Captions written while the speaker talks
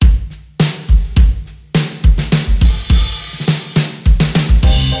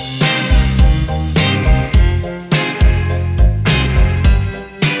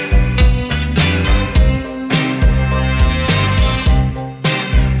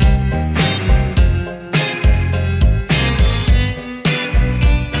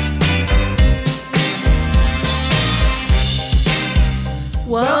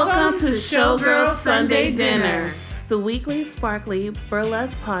Sunday Dinner, the weekly sparkly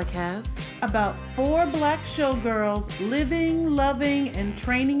burlesque podcast about 4 Black showgirls living, loving, and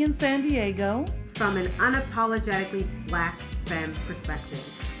training in San Diego from an unapologetically Black femme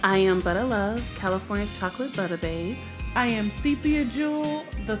perspective. I am Butter Love, California's chocolate butter babe. I am Sepia Jewel,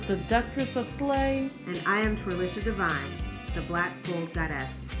 the seductress of Slay. And I am Twirlisha Divine, the Black gold goddess.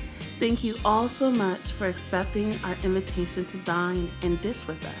 Thank you all so much for accepting our invitation to dine and dish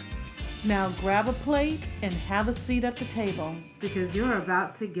with us. Now grab a plate and have a seat at the table. Because you're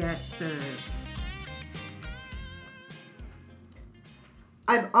about to get served.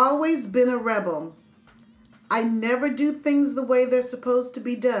 I've always been a rebel. I never do things the way they're supposed to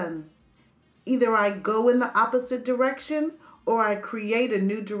be done. Either I go in the opposite direction or I create a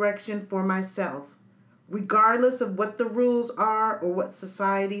new direction for myself, regardless of what the rules are or what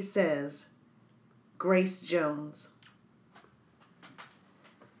society says. Grace Jones.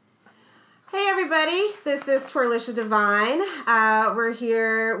 Hey everybody, this is Twirlisha Divine. We're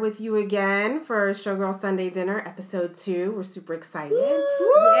here with you again for Showgirl Sunday Dinner, episode 2. We're super excited. Woo!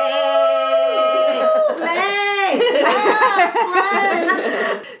 Yay! Slay! Yeah,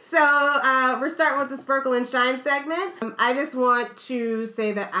 slay! So we're starting with the Sparkle and Shine segment. I just want to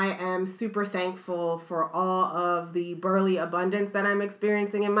say that I am super thankful for all of the burly abundance that I'm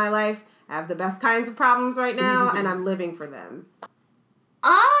experiencing in my life. I have the best kinds of problems right now, and I'm living for them.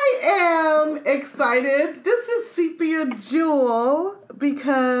 I am excited. This is Sepia Jewel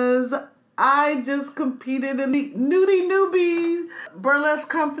because I just competed in the Nudie Newbie burlesque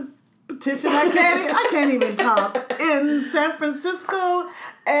competition. I can't even talk in San Francisco,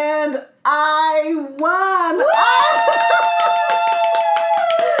 and I won.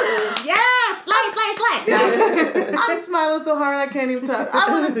 I'm smiling so hard I can't even talk. I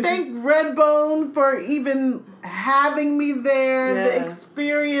want to thank Redbone for even having me there. Yes. The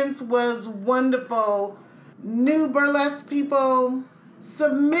experience was wonderful. New burlesque people,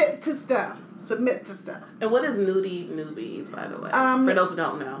 submit to stuff. And what is Nudie Newbies, by the way? For those who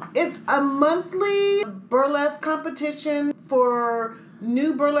don't know. It's a monthly burlesque competition for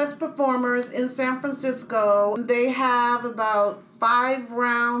new burlesque performers in San Francisco. They have about 5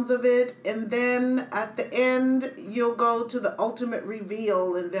 rounds of it, and then at the end you'll go to the ultimate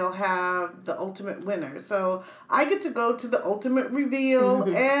reveal and they'll have the ultimate winner. So I get to go to the ultimate reveal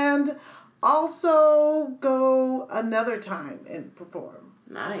and also go another time and perform.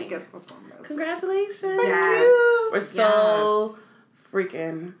 Nice. As a guest performer. Congratulations. Thank you. We're so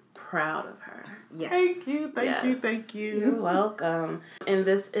freaking proud of her. Yes. Thank you. You're welcome. And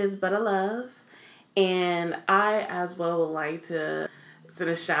this is Butter Love. And I, as well, would like to send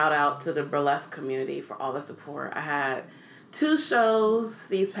a shout out to the burlesque community for all the support. I had 2 shows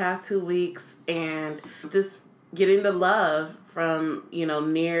these past 2 weeks, and just getting the love from,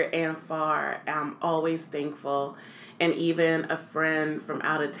 near and far. I'm always thankful. And even a friend from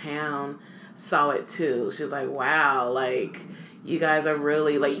out of town saw it too. She was like, wow, you guys are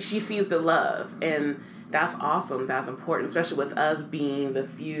really, she sees the love. And that's awesome. That's important, especially with us being the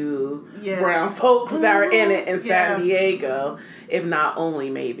few brown folks that are in it in San Diego, if not only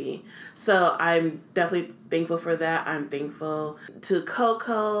maybe. So I'm definitely thankful for that. I'm thankful to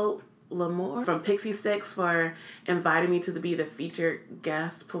Coco L'Amour from Pixie Sticks for inviting me to be the featured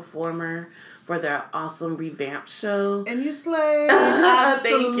guest performer for their awesome revamped show. And you slayed.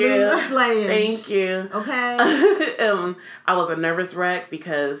 Thank you. Slaying. Thank you. Okay. I was a nervous wreck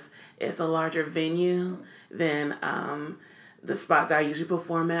because it's a larger venue than the spot that I usually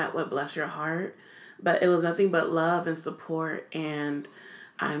perform at with Bless Your Heart. But it was nothing but love and support, and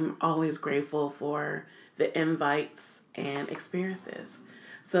I'm always grateful for the invites and experiences.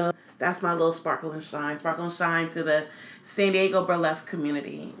 So that's my little sparkle and shine. Sparkle and shine to the San Diego burlesque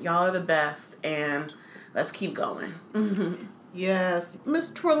community. Y'all are the best, and let's keep going. Yes.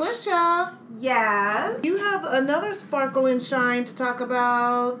 Miss Twirlisha. Yeah. You have another sparkle and shine to talk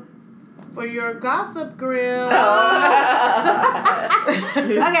about for your Gossip Grill.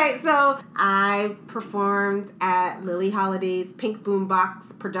 Okay, so I performed at Lily Holiday's Pink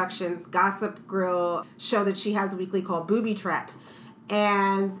Boombox Productions Gossip Grill show that she has weekly called Booby Trap.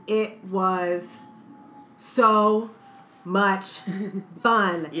 And it was so much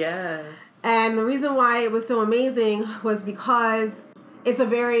fun. Yes. And the reason why it was so amazing was because it's a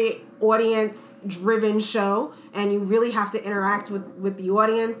very audience-driven show, and you really have to interact with the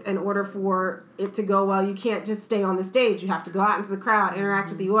audience in order for it to go well. You can't just stay on the stage. You have to go out into the crowd, interact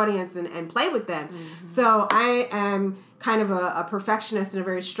with the audience, and play with them. Mm-hmm. So I am kind of a perfectionist and a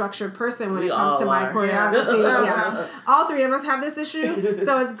very structured person when it comes to my choreography. Yeah. All 3 of us have this issue.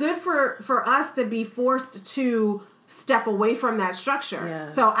 So it's good for us to be forced to step away from that structure.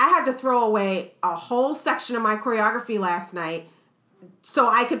 Yes. So I had to throw away a whole section of my choreography last night so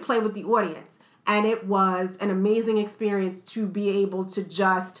I could play with the audience. And it was an amazing experience to be able to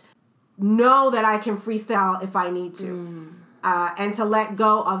just know that I can freestyle if I need to. And to let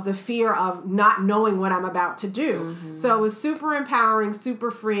go of the fear of not knowing what I'm about to do. So it was super empowering, super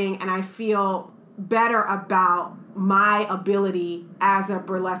freeing, and I feel better about my ability as a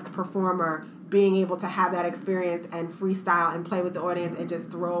burlesque performer being able to have that experience and freestyle and play with the audience and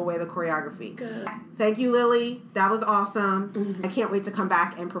just throw away the choreography. Good. Thank you, Lily. That was awesome. I can't wait to come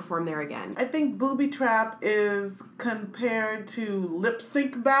back and perform there again. I think Booby Trap is compared to Lip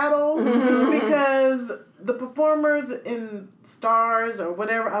Sync Battle because the performers in Stars or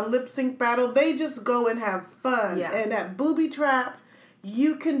whatever on Lip Sync Battle, they just go and have fun. Yeah. And at Booby Trap,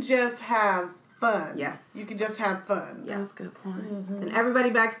 you can just have fun. Yes. You can just have fun. That was a good point. And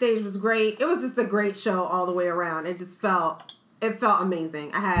everybody backstage was great. It was just a great show all the way around. It felt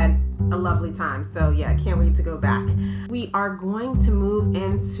amazing. I had a lovely time. So yeah, I can't wait to go back. We are going to move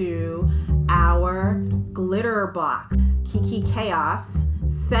into our glitter box. Kiki Chaos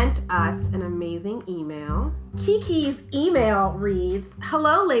sent us an amazing email. Kiki's email reads,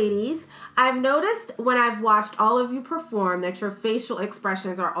 "Hello ladies, I've noticed when I've watched all of you perform that your facial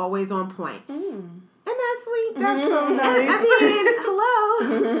expressions are always on point." Isn't that sweet? That's so nice. I mean,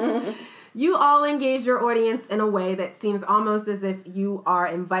 hello. You all engage your audience in a way that seems almost as if you are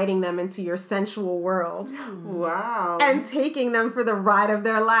inviting them into your sensual world Wow. and taking them for the ride of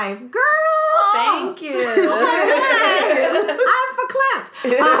their life. Girl! Thank you. I'm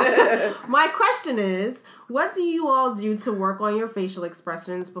verklempt. My question is, what do you all do to work on your facial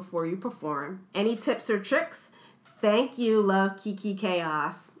expressions before you perform? Any tips or tricks? Thank you, love Kiki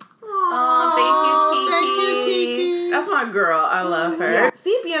Chaos. Oh, thank you, Kiki. Thank you, Kiki. That's my girl. I love her. Yeah.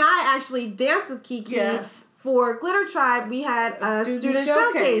 Sepia and I actually danced with Kiki. Yes. For Glitter Tribe, we had a student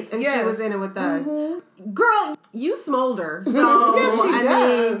showcase, and she yes. was in it with us. Girl, you smolder. So Yes, she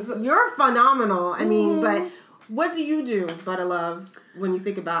does. mean, you're phenomenal. I mean, but what do you do, Butter Love, when you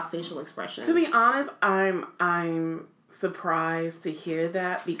think about facial expression? To be honest, I'm surprised to hear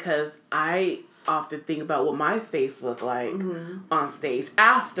that because I often think about what my face looked like on stage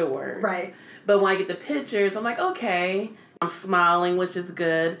afterwards. Right. But when I get the pictures, I'm like, okay, I'm smiling, which is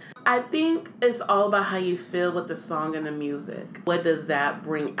good. I think it's all about how you feel with the song and the music. What does that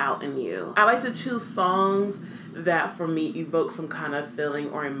bring out in you? I like to choose songs that for me evoke some kind of feeling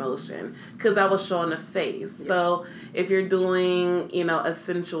or emotion because I will show on the face. Yeah. So if you're doing, a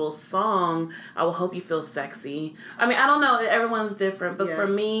sensual song, I will hope you feel sexy. I mean, I don't know, everyone's different, but for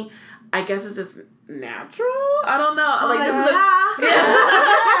me, I guess it's just natural. I don't know. I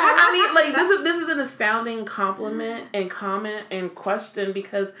mean, this is an astounding compliment and comment and question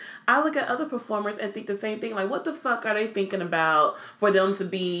because I look at other performers and think the same thing. Like, what the fuck are they thinking about for them to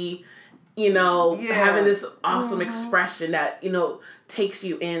be, having this awesome expression that, takes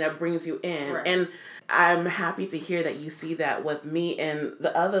you in, that brings you in. Right. And I'm happy to hear that you see that with me and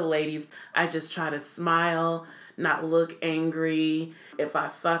the other ladies. I just try to smile, not look angry. If I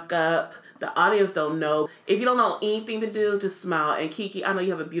fuck up, the audience don't know. If you don't know anything to do, just smile. And Kiki, I know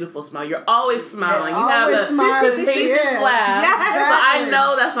you have a beautiful smile. You're always smiling. You have a contagious laugh. Yes, exactly. So I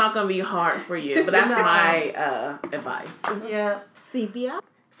know that's not going to be hard for you. But that's my advice. Yeah. Sepia?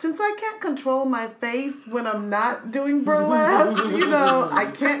 Since I can't control my face when I'm not doing burlesque,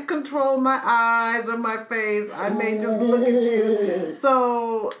 I can't control my eyes or my face. I may just look at you.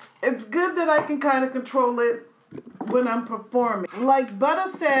 So it's good that I can kind of control it when I'm performing. Like Butter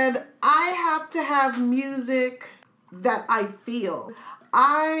said, I have to have music that I feel.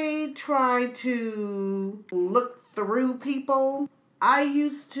 I try to look through people. I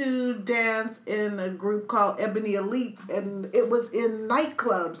used to dance in a group called Ebony Elites, and it was in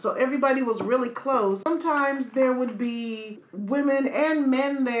nightclubs, so everybody was really close. Sometimes there would be women and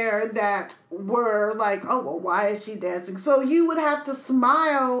men there that were like, oh, well, why is she dancing? So you would have to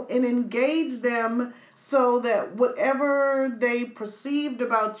smile and engage them so that whatever they perceived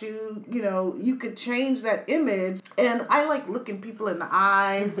about you, you could change that image. And I like looking people in the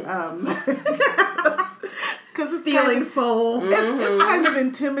eyes. Because it's Stealing soul. It's kind of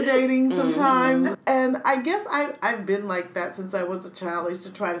intimidating sometimes. And I guess I've been like that since I was a child. I used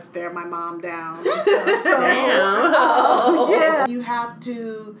to try to stare my mom down and stuff. So, yeah. You have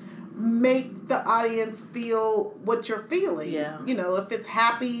to make the audience feel what you're feeling. Yeah. If it's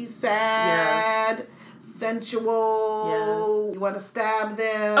happy, sad, sensual, you want to stab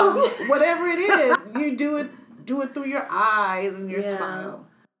them, whatever it is, you do it through your eyes and your smile.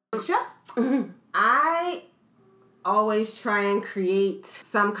 I always try and create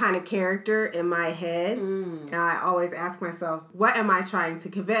some kind of character in my head. And I always ask myself, what am I trying to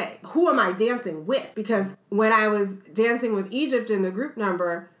convey? Who am I dancing with? Because when I was dancing with Egypt in the group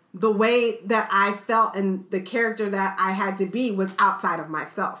number, the way that I felt and the character that I had to be was outside of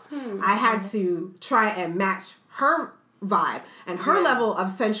myself. I had to try and match her vibe and her level of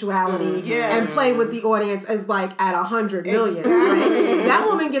sensuality and play with the audience is like at 100 million. Right? That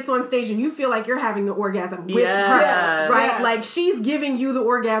woman gets on stage and you feel like you're having the orgasm with her, right? Like she's giving you the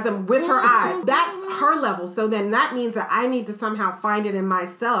orgasm with her eyes. That's her level. So then that means that I need to somehow find it in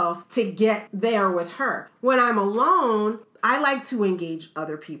myself to get there with her. When I'm alone, I like to engage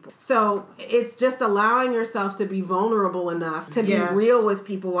other people. So it's just allowing yourself to be vulnerable enough to be real with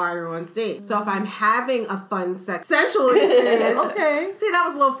people while you're on stage. So if I'm having a fun sensual experience, see, that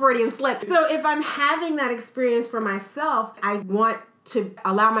was a little Freudian slip. So if I'm having that experience for myself, I want to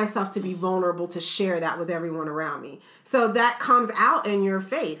allow myself to be vulnerable to share that with everyone around me. So that comes out in your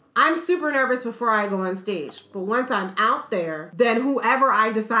face. I'm super nervous before I go on stage. But once I'm out there, then whoever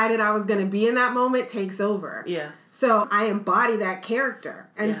I decided I was going to be in that moment takes over. Yes. So I embody that character.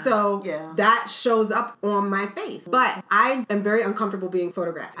 And so that shows up on my face. But I am very uncomfortable being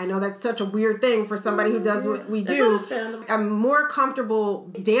photographed. I know that's such a weird thing for somebody who does what we do. I'm more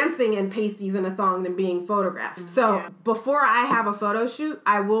comfortable dancing in pasties and a thong than being photographed. So before I have a photo shoot,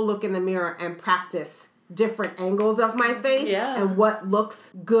 I will look in the mirror and practice different angles of my face and what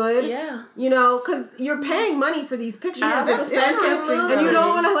looks good. You know, because you're paying money for these pictures. It's expensive. And you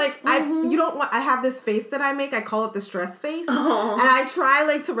don't want to like, I have this face that I make. I call it the stress face. And I try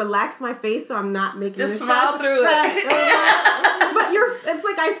like to relax my face so I'm not making just smile through it. But it's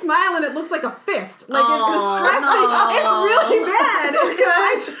like I smile and it looks like a fist. Like it's the stress face. It's really bad.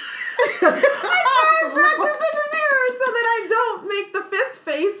 I try and practice in the mirror so that I don't make the fist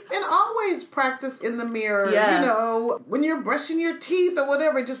face. And always practice in the mirror. You know, when you're brushing your teeth or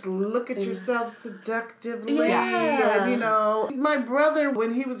whatever, just look at yourself seductively. And, you know, my brother,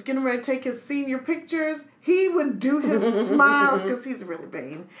 when he was getting ready to take his senior pictures, he would do his smiles, because he's really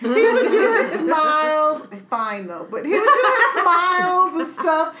vain. He would do his smiles. Fine, though. But he would do his smiles and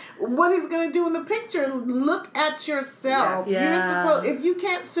stuff. What he's going to do in the picture, look at yourself. You're supposed, if you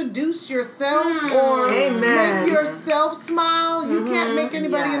can't seduce yourself or make yourself smile, you can't make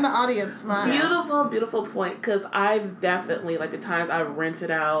anybody in the audience smile. Beautiful, beautiful point. Because I've definitely, like the times I've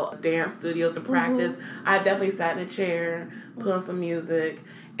rented out dance studios to practice, I've definitely sat in a chair, put on some music,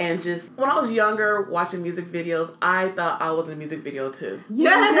 and just, when I was younger, watching music videos, I thought I was in a music video too. So,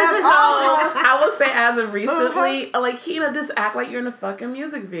 I would say as of recently, like, Hina, just act like you're in a fucking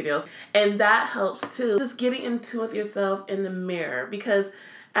music videos. And that helps too. Just getting in tune with yourself in the mirror. Because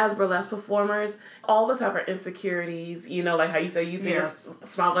as burlesque performers, all of us have our insecurities. You know, like how you say you see your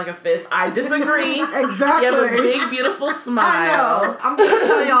smile like a fist. I disagree. Exactly. You have a big, beautiful smile. I know. I'm going to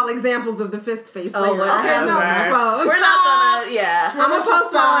show y'all examples of the fist face later. We're not gonna, I'm going to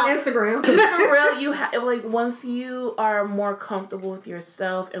post on Instagram. For real, you like, once you are more comfortable with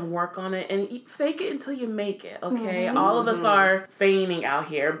yourself and work on it, and you fake it until you make it, okay? All of us are feigning out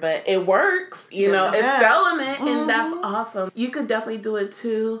here, but it works. You know, it's selling it, and that's awesome. You could definitely do it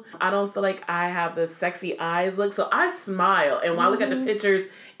too. I don't feel like I have the sexy eyes look, so I smile, and when I look at the pictures,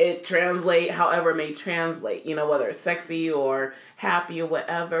 it translates however it may translate, you know, whether it's sexy or happy or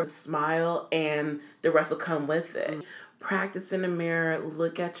whatever. Smile, and the rest will come with it. Practice in the mirror,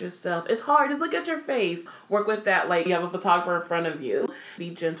 look at yourself. It's hard, just look at your face. Work with that, like you have a photographer in front of you.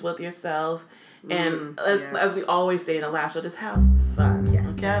 Be gentle with yourself. And as we always say in the last show, just have fun.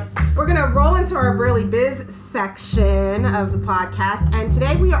 Okay? We're going to roll into our Burly Biz section of the podcast. And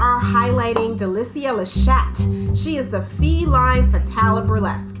today we are highlighting Delicia Lachat. She is the feline fatale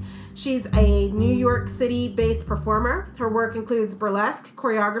burlesque. She's a New York City-based performer. Her work includes burlesque,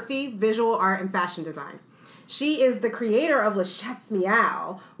 choreography, visual art, and fashion design. She is the creator of Lachat's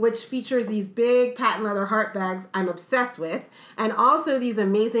Meow, which features these big patent leather heart bags I'm obsessed with, and also these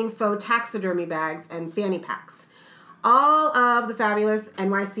amazing faux taxidermy bags and fanny packs. All of the fabulous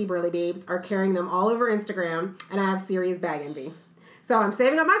NYC Burly Babes are carrying them all over Instagram, and I have serious bag envy. So I'm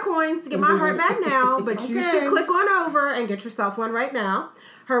saving up my coins to get my heart bag now, but you should click on over and get yourself one right now.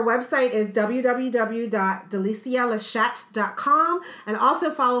 Her website is www.delicialachat.com, and also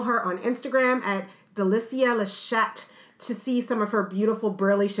follow her on Instagram at Delicia Lachat to see some of her beautiful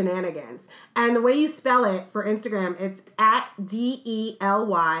burly shenanigans. And the way you spell it for Instagram, it's at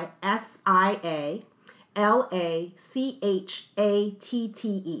DELYSIALACHATTE.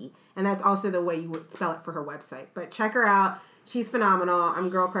 And that's also the way you would spell it for her website. But check her out. She's phenomenal. I'm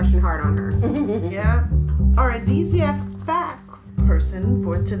girl crushing hard on her. Our DZX facts. person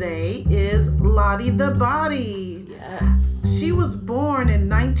for today is Lottie the Body. Yes. She was born in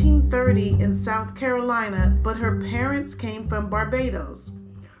 1930 in South Carolina, but her parents came from Barbados.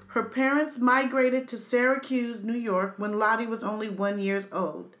 Her parents migrated to Syracuse, New York when Lottie was only 1 year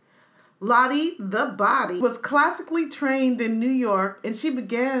old. Lottie the Body was classically trained in New York, and she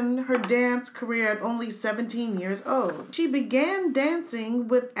began her dance career at only 17 years old. She began dancing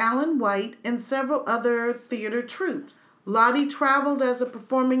with Alan White and several other theater troupes. Lottie traveled as a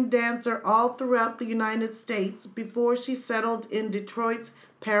performing dancer all throughout the United States before she settled in Detroit's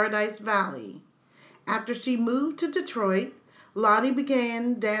Paradise Valley. After she moved to Detroit, Lottie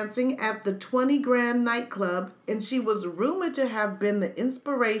began dancing at the 20 Grand nightclub, and she was rumored to have been the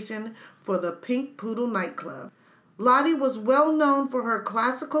inspiration for the Pink Poodle nightclub. Lottie was well known for her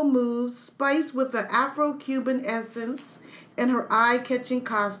classical moves, spiced with the Afro-Cuban essence, and her eye-catching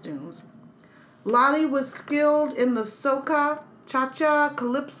costumes. Lottie was skilled in the soca, cha-cha,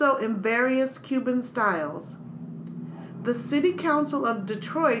 calypso, and various Cuban styles. The City Council of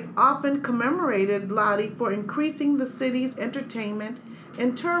Detroit often commemorated Lottie for increasing the city's entertainment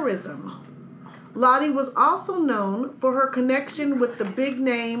and tourism. Lottie was also known for her connection with the big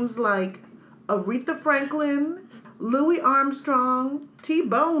names like Aretha Franklin, Louis Armstrong,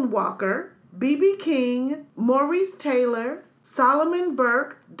 T-Bone Walker, B.B. King, Maurice Taylor, Solomon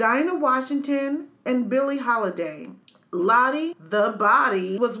Burke, Dinah Washington, and Billie Holiday. Lottie the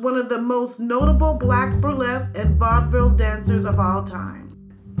Body was one of the most notable black burlesque and vaudeville dancers of all time.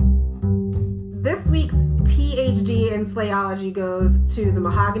 This week's PhD in Slayology goes to the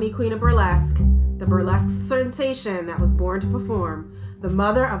Mahogany Queen of Burlesque, the burlesque sensation that was born to perform, the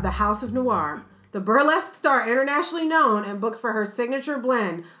mother of the House of Noir, the burlesque star internationally known and booked for her signature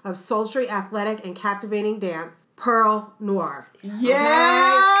blend of sultry, athletic, and captivating dance, Pearl Noir.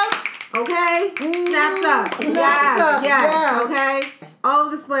 Yes! Okay? Snaps up. Snaps up, yes. Okay? All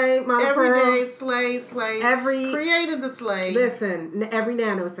of the slay, Mama Every Pearl. day, slay. Created the slay. Listen, every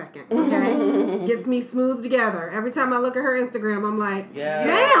nanosecond, okay? Gets me smooth together. Every time I look at her Instagram, I'm like,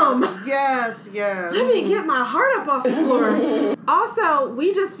 ma'am! Yes. Let me get my heart up off the floor. Also,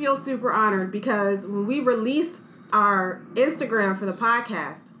 we just feel super honored because when we released our Instagram for the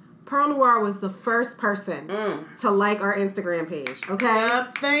podcast, Pearl Noir was the first person to like our Instagram page, okay?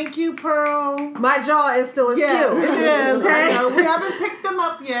 Yep, thank you, Pearl. My jaw is still askew. Yes, it is. Okay? I know. We haven't picked them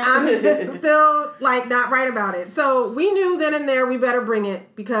up yet. I'm still, not right about it. So we knew then and there we better bring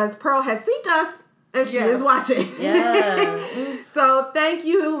it because Pearl has seen us and she is watching. Yes. So thank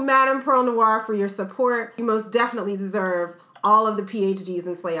you, Madam Pearl Noir, for your support. You most definitely deserve all of the PhDs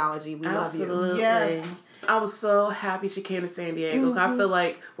in Slayology. We love you. Absolutely. Yes. I was so happy she came to San Diego. I feel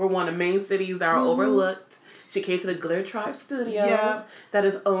like we're one of the main cities that are overlooked. She came to the Glitter Tribe Studios that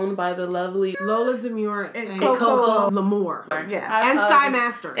is owned by the lovely Lola Demure and Coco Lamour. Yes. And Sky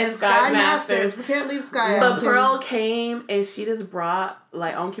Masters. And Sky Masters. We can't leave Sky But out. Pearl came and she just brought,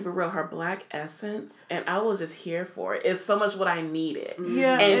 I'm keep it real, her black essence. And I was just here for it. It's so much what I needed.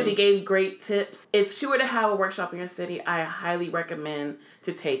 Yeah. And she gave great tips. If she were to have a workshop in your city, I highly recommend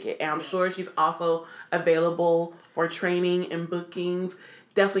to take it. And I'm sure she's also available for training and bookings.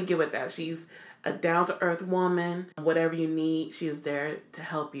 Definitely give it that. She's a down-to-earth woman. Whatever you need, she is there to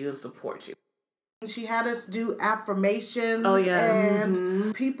help you and support you. She had us do affirmations. Oh, yes.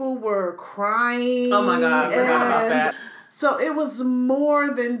 And people were crying. Oh, my God. I forgot about that. So it was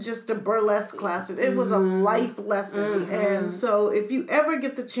more than just a burlesque class. It was a life lesson. And so if you ever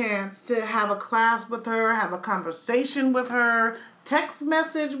get the chance to have a class with her, have a conversation with her, text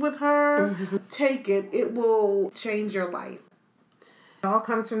message with her, take it. It will change your life. It all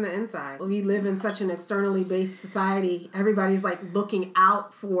comes from the inside. We live in such an externally based society. Everybody's looking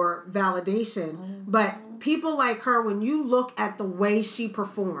out for validation. But people like her, when you look at the way she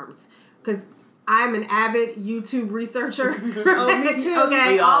performs, because I'm an avid YouTube researcher. Oh, me too.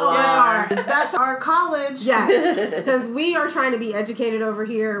 Okay, We all of us are. are. That's our college. Yes, because we are trying to be educated over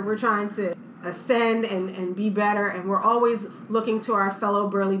here. We're trying to ascend and be better. And we're always looking to our fellow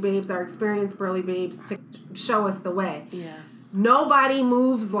burly babes, our experienced burly babes, to show us the way. Yes. Nobody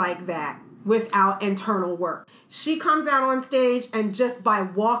moves like that without internal work. She comes out on stage, and just by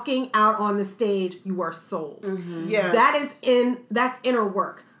walking out on the stage, you are sold. Yes. That's inner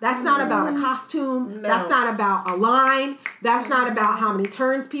work. That's not about a costume. No. That's not about a line. That's not about how many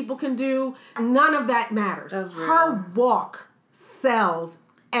turns people can do. None of that matters. That's real. Her walk sells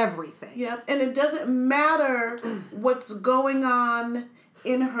everything. Yep. And it doesn't matter what's going on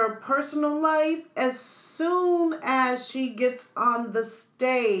in her personal life. As soon as she gets on the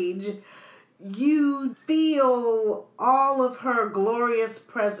stage, you feel all of her glorious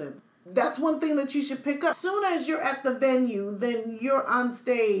presence. that's one thing that you should pick up. As soon as you're at the venue, then you're on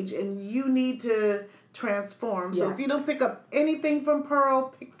stage and you need to transform. So if you don't pick up anything from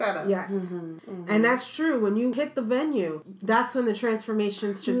Pearl, pick that up. Yes. And that's true. When you hit the venue, that's when the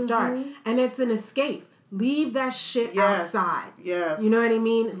transformations should start. And it's an escape. Leave that shit outside. Yes. You know what I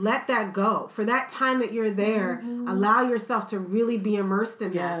mean? Let that go. For that time that you're there, allow yourself to really be immersed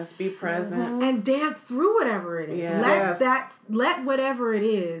in that. Yes, be present. And dance through whatever it is. Yes. Let whatever it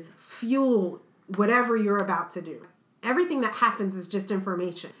is fuel whatever you're about to do. Everything that happens is just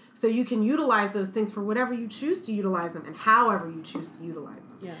information. So you can utilize those things for whatever you choose to utilize them and however you choose to utilize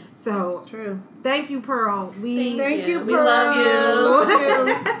them. Yes. So That's true. Thank you, Pearl. Thank you, Pearl. We love you.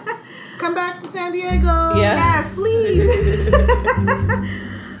 Love you. Come back to San Diego. Yes, please.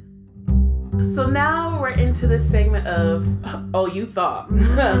 So now we're into the segment of Oh You Thought.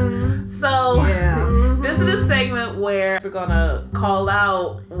 So this is a segment where we're gonna call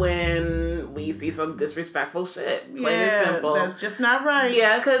out when we see some disrespectful shit. Plain and simple. That's just not right.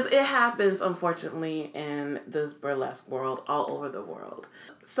 Yeah, because it happens, unfortunately, in this burlesque world, all over the world.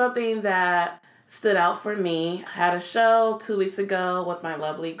 Something that stood out for me, had a show 2 weeks ago with my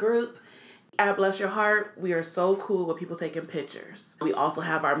lovely group. At Bless Your Heart, we are so cool with people taking pictures. We also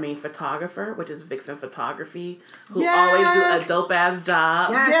have our main photographer, which is Vixen Photography, who always do a dope-ass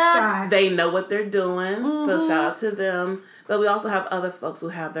job. Yes. They know what they're doing, so shout out to them. But we also have other folks who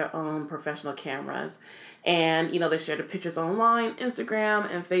have their own professional cameras. And, you know, they share the pictures online,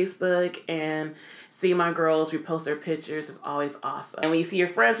 Instagram and Facebook, and seeing my girls repost their pictures is always awesome. And when you see your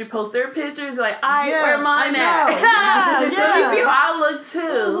friends repost their pictures, you're like, where mine at? You see how I look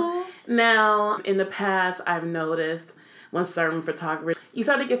too. Now, in the past, I've noticed when certain photographers, you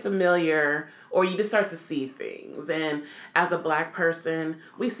start to get familiar or you just start to see things. And as a Black person,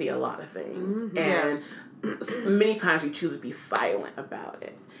 we see a lot of things. And many times we choose to be silent about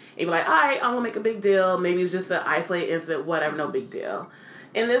it. And you're like, all right, I'm going to make a big deal. Maybe it's just an isolated incident, whatever, no big deal.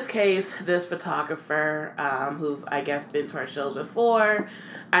 In this case, this photographer, who've, I guess, been to our shows before,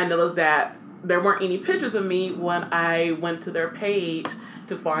 I noticed that there weren't any pictures of me when I went to their page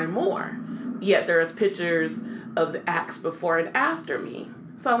to find more. Yet there's pictures of the acts before and after me.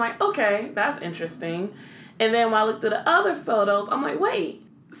 So I'm like, okay, that's interesting. And then when I looked at the other photos, I'm like, wait,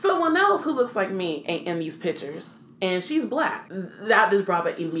 someone else who looks like me ain't in these pictures. And she's Black. That just brought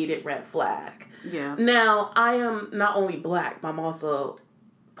an immediate red flag. Yes. Now, I am not only Black, but I'm also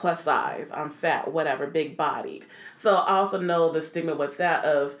plus size. I'm fat, whatever, big bodied. So I also know the stigma with that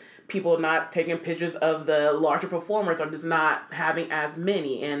of people not taking pictures of the larger performers or just not having as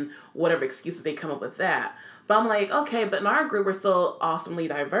many and whatever excuses they come up with that. But I'm like, okay, but in our group, we're so awesomely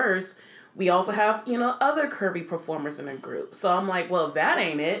diverse. We also have, you know, other curvy performers in the group. So I'm like, well, that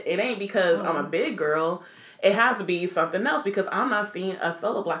ain't it. It ain't because I'm a big girl. It has to be something else because I'm not seeing a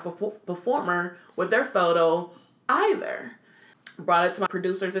fellow Black performer with their photo either. Brought it to my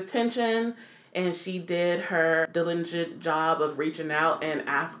producer's attention, and she did her diligent job of reaching out and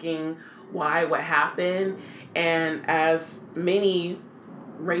asking why, what happened. And as many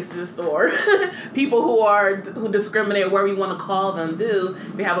racists or people who discriminate, where we want to call them, do,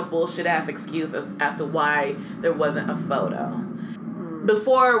 they have a bullshit ass excuse as to why there wasn't a photo.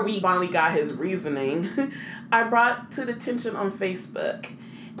 Before we finally got his reasoning, I brought to the attention on Facebook.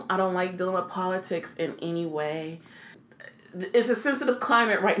 I don't like dealing with politics in any way. It's a sensitive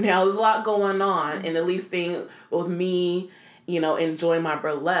climate right now. There's a lot going on. And the least thing with me, you know, enjoying my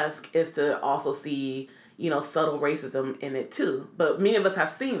burlesque is to also see, you know, subtle racism in it too. But many of us have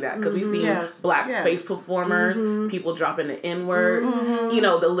seen that because we see Black face performers, people dropping the N-words, you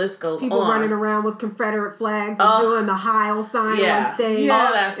know, the list goes people on. People running around with Confederate flags and doing the Heil sign on stage.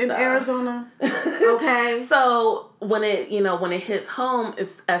 All that stuff. In Arizona. Okay. So when it hits home,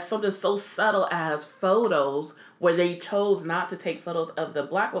 it's as something so subtle as photos where they chose not to take photos of the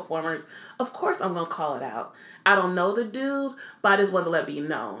Black performers, of course I'm going to call it out. I don't know the dude, but I just wanted to let it be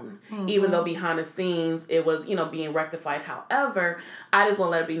known. Even though behind the scenes it was, you know, being rectified. However, I just want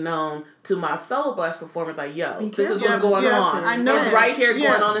to let it be known to my fellow Black performers, like, yo, this is what's going on. I know it's right here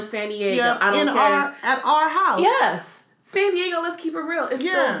going on in San Diego. I don't care. At our house. Yes. San Diego, let's keep it real. It's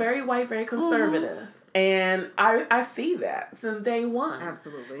still very white, very conservative. And I see that since day one.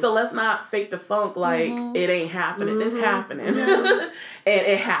 Absolutely. So let's not fake the funk like it ain't happening. It's happening. And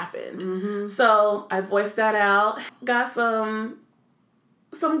it happened. So I voiced that out. Got some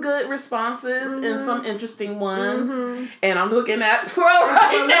good responses and some interesting ones. And I'm looking at Twirl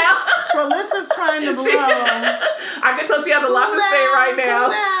right now. Felicia's trying to blow. I can tell she has a lot to say right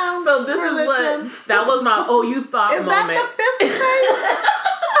now. So this is that was my Oh You Thought moment. Is that the fist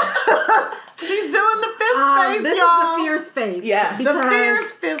face? She's doing the fist face, this y'all. is the fierce face. Yeah. The because-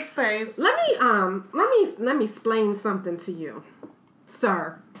 fierce fist face. Let me explain something to you,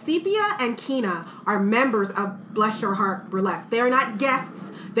 sir. Sepia and Kina are members of Bless Your Heart Burlesque. They are not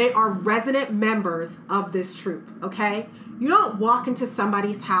guests. They are resident members of this troupe, okay? You don't walk into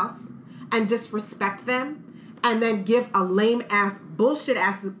somebody's house and disrespect them and then give a lame-ass,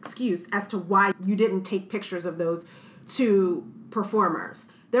 bullshit-ass excuse as to why you didn't take pictures of those two performers.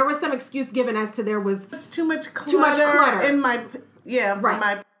 There was some excuse given as to there was Too much clutter in my... Yeah, Right.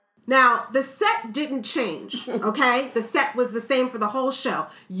 my... Now, the set didn't change, okay? The set was the same for the whole show.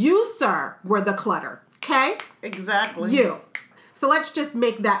 You, sir, were the clutter, okay? Exactly. You. So let's just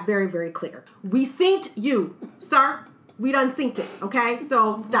make that very, very clear. We synced you, sir. We done synced it, okay?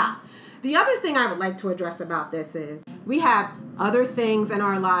 So stop. The other thing I would like to address about this is we have other things in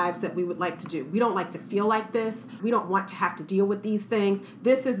our lives that we would like to do. We don't like to feel like this. We don't want to have to deal with these things.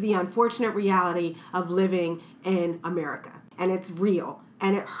 This is the unfortunate reality of living in America. And it's real.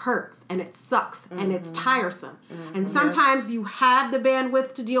 And it hurts. And it sucks. And it's tiresome. And sometimes you have the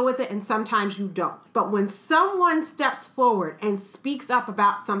bandwidth to deal with it. And sometimes you don't. But when someone steps forward and speaks up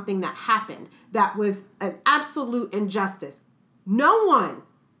about something that happened that was an absolute injustice, no one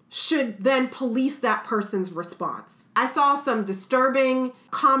should then police that person's response. I saw some disturbing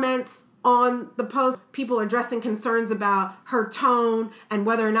comments on the post, people addressing concerns about her tone and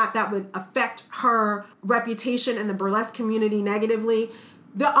whether or not that would affect her reputation in the burlesque community negatively.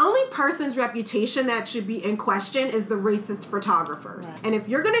 The only person's reputation that should be in question is the racist photographers. Right. And if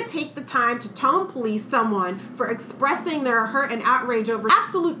you're going to take the time to tone police someone for expressing their hurt and outrage over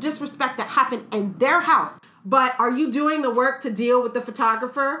absolute disrespect that happened in their house, but are you doing the work to deal with the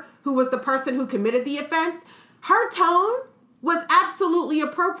photographer who was the person who committed the offense? Her tone was absolutely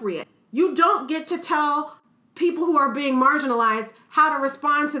appropriate. You don't get to tell people who are being marginalized how to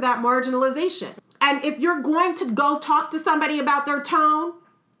respond to that marginalization. And if you're going to go talk to somebody about their tone,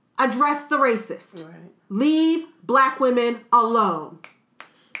 address the racist. Right. Leave Black women alone.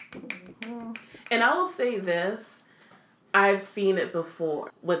 And I will say this, I've seen it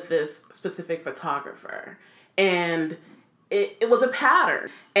before with this specific photographer. And it was a pattern.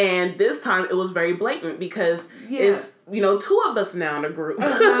 And this time it was very blatant because it's, two of us now in a group.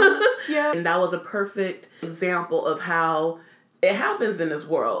 Yeah. And that was a perfect example of how it happens in this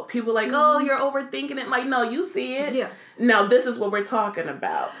world. People like, oh, you're overthinking it. Like, no, you see it. Yeah. Now, this is what we're talking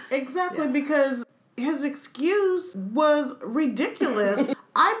about. Exactly, because his excuse was ridiculous.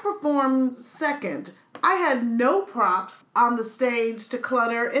 I performed second. I had no props on the stage to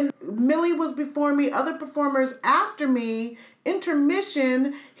clutter. And Millie was before me, other performers after me.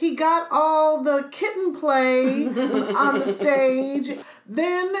 Intermission, he got all the kitten play on the stage.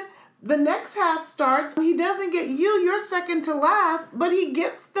 Then the next half starts. He doesn't get you're second to last, but he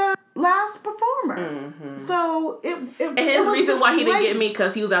gets the last performer. Mm-hmm. So and his reason why he didn't get me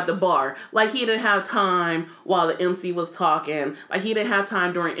because he was at the bar. Like, he didn't have time while the MC was talking. Like, he didn't have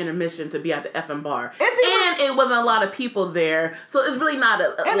time during intermission to be at the effing bar. It wasn't a lot of people there, so it's really not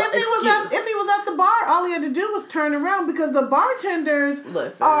an excuse. If he was at the bar, all he had to do was turn around because the bartenders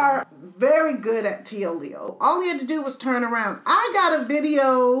are very good at TLO. All he had to do was turn around. I got a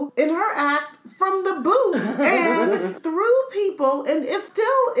video in her act from the booth and through people, and it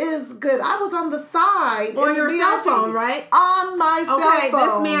still is good. I was on the side. On your cell phone, right? On my cell phone. Okay,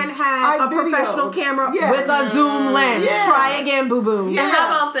 this man had a professional camera with a zoom lens. Yeah. Try again, boo-boo. Yeah. And how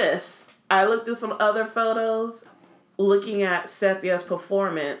about this? I looked through some other photos looking at Sepia's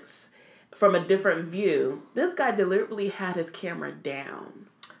performance from a different view. This guy deliberately had his camera down.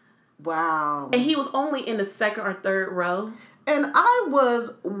 Wow. And he was only in the second or third row. And I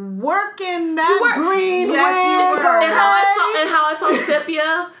was working that green wig. And how I saw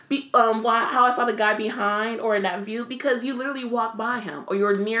Sepia, how I saw the guy behind or in that view, because you literally walk by him or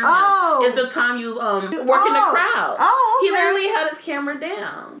you're near him. It's the time you working the crowd. Oh, okay. He literally had his camera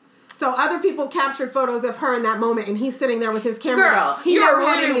down. So other people captured photos of her in that moment, and he's sitting there with his camera. Girl, you're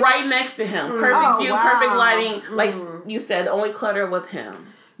really right next to him. Perfect view, perfect lighting. Like you said, the only clutter was him.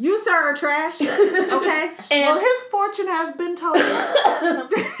 You, sir, are trash. Okay? And his fortune has been told.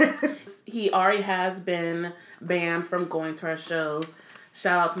 He already has been banned from going to our shows.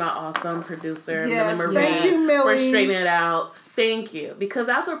 Shout out to my awesome producer, Millie Marie, thank you, Millie, for straightening it out. Thank you. Because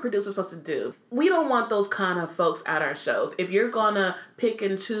that's what producers are supposed to do. We don't want those kind of folks at our shows. If you're going to pick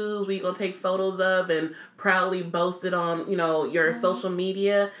and choose what you're going to take photos of and proudly boast it on, your social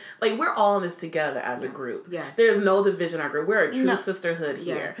media, like, we're all in this together as a group. Yes. There's no division in our group. We're a true sisterhood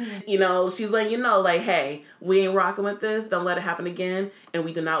here. Yes. She's letting you know, like, hey, we ain't rocking with this. Don't let it happen again. And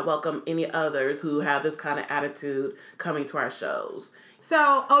we do not welcome any others who have this kind of attitude coming to our shows.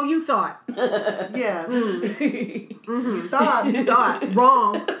 So, you thought. Yes. You thought.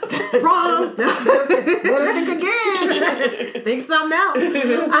 Wrong. Better think again. Think something else.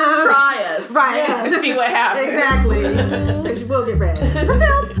 Try us. Right. Yes. See what happens. Exactly. Because you will get red. For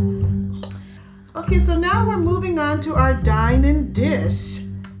filth. Okay, so now we're moving on to our dine and dish.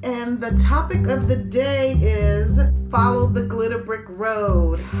 And the topic of the day is follow the glitter brick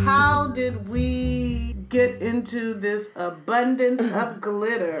road. How did we get into this abundance of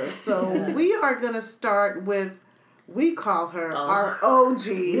glitter? So we are going to start with, we call her our OG,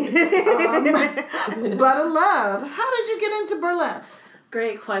 Butter Love. How did you get into burlesque?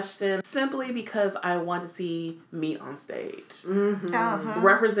 Great question. Simply because I want to see me on stage. Uh-huh.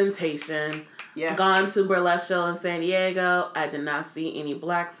 Representation. Yes. Gone to burlesque show in San Diego. I did not see any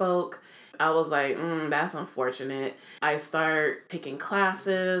black folk. I was like, that's unfortunate. I started taking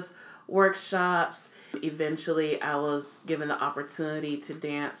classes, workshops. Eventually, I was given the opportunity to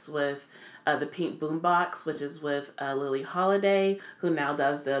dance with the Pink Boombox, which is with Lily Holiday, who now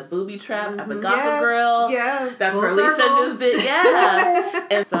does the booby trap at the Gossip Girl. Yes. That's where Alicia just did. Yeah.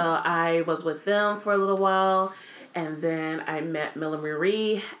 And so I was with them for a little while. And then I met Milla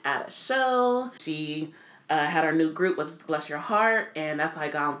Marie at a show. She had her new group, was Bless Your Heart. And that's how I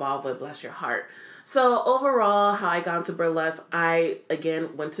got involved with Bless Your Heart. So overall, how I got into burlesque, I,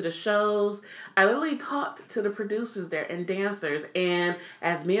 again, went to the shows. I literally talked to the producers there and dancers. And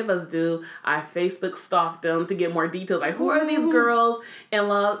as many of us do, I Facebook stalked them to get more details. Like, who are these girls? And,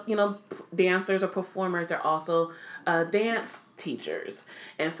 dancers or performers, they're also dance teachers.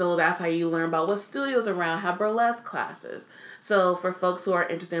 And so that's how you learn about what studios around have burlesque classes. So for folks who are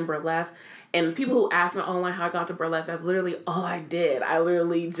interested in burlesque, and people who ask me online how I got to burlesque, that's literally all I did. I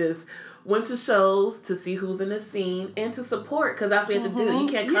literally just went to shows to see who's in the scene and to support, because that's what you have to do. You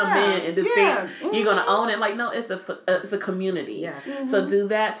can't come in and just think you're going to own it. Like, no, it's a community. Yes. So do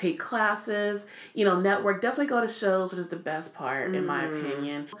that, take classes, network. Definitely go to shows, which is the best part, in my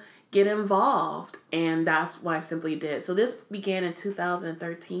opinion. Get involved. And that's what I simply did. So this began in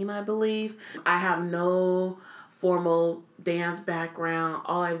 2013, I believe. I have no formal dance background.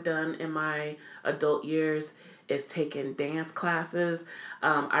 All I've done in my adult years is taken dance classes.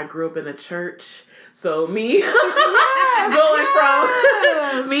 I grew up in the church, so me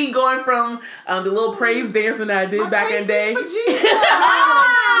going from the little praise dancing that I did back in the day.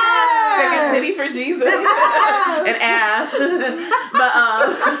 Shaking titties for Jesus and ass. But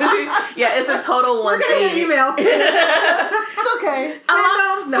it's a total 180. We're gonna get emails. It's okay. But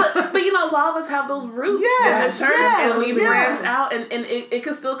a lot of us have those roots in the church, and we branch out, and it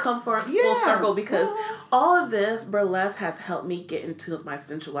could still come full circle, because all of this burlesque has helped me get into my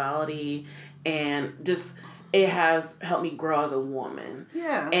sensuality, and just it has helped me grow as a woman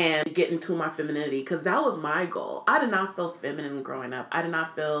and get into my femininity, because that was my goal. I did not feel feminine growing up. I did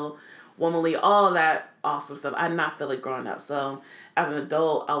not feel womanly, all of that awesome stuff. I did not feel it growing up. So as an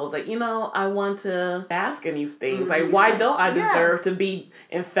adult, I was like, I want to bask in these things. Like, why don't I deserve to be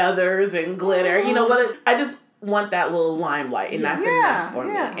in feathers and glitter? I just want that little limelight, and that's enough for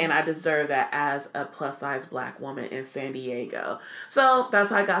me. And I deserve that as a plus-size black woman in San Diego. So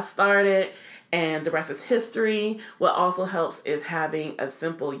that's how I got started, and the rest is history. What also helps is having a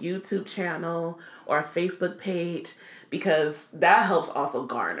simple YouTube channel or a Facebook page, because that helps also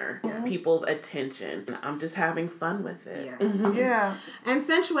garner people's attention. And I'm just having fun with it. Yes. Yeah. And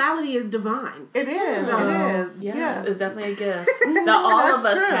sensuality is divine. It is. So, it is. Yes, it's definitely a gift that all of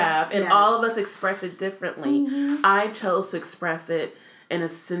us have, and all of us express it differently. I chose to express it in a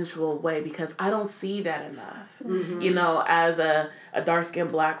sensual way because I don't see that enough. As a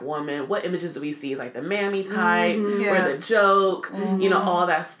dark-skinned black woman, what images do we see? It's like the mammy type, or the joke, all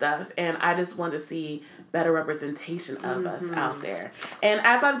that stuff. And I just want to see better representation of us out there. And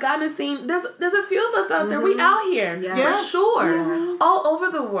as I've gotten to see, there's a few of us out there. We out here for sure, all over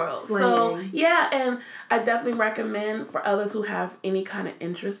the world. So and I definitely recommend for others who have any kind of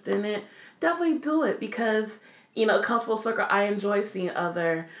interest in it, definitely do it, because it comes full circle. I enjoy seeing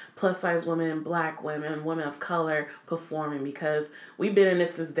other plus-size women, black women, women of color performing, because we've been in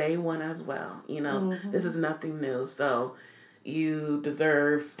this since day one as well. This is nothing new. So you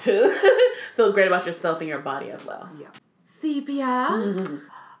deserve to feel great about yourself and your body as well. Yeah. Sepia.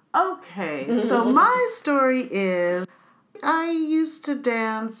 Okay, so my story is, I used to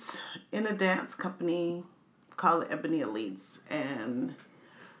dance in a dance company called the Ebony Elites, and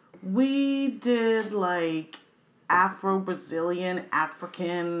we did like Afro-Brazilian,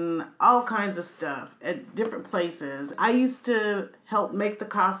 African, all kinds of stuff at different places. I used to help make the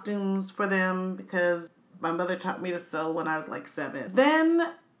costumes for them because my mother taught me to sew when I was like 7.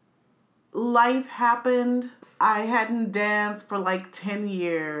 Then life happened. I hadn't danced for like 10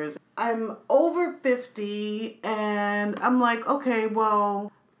 years. I'm over 50 and I'm like, okay,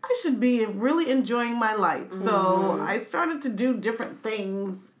 well, I should be really enjoying my life. So I started to do different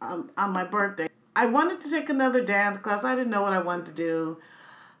things on my birthday. I wanted to take another dance class. I didn't know what I wanted to do.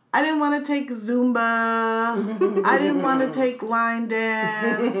 I didn't want to take Zumba. I didn't want to take line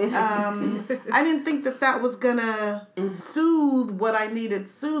dance. I didn't think that was going to soothe what I needed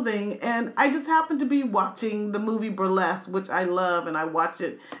soothing. And I just happened to be watching the movie Burlesque, which I love, and I watch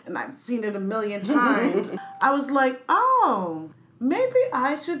it, and I've seen it a million times. I was like, oh, maybe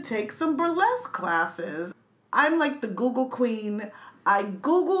I should take some burlesque classes. I'm like the Google queen. I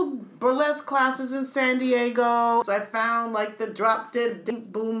Googled burlesque classes in San Diego. I found like the Drop Dead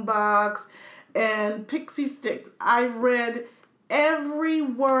Boombox and Pixie Sticks. I read every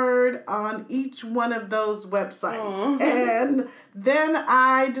word on each one of those websites. And then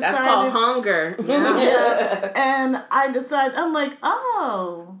I decided... That's called hunger. Yeah. And I decided, I'm like,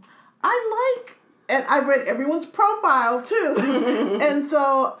 oh, I like... And I read everyone's profile, too. And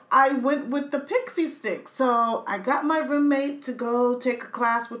so I went with the Pixie Stick. So I got my roommate to go take a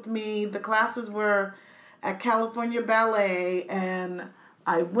class with me. The classes were at California Ballet. And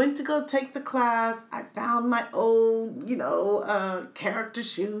I went to go take the class. I found my old, character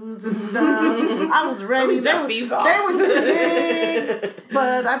shoes and stuff. I was ready. They were too big.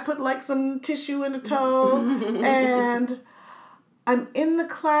 But I put like some tissue in the toe. And... I'm in the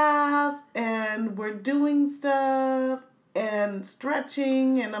class and we're doing stuff and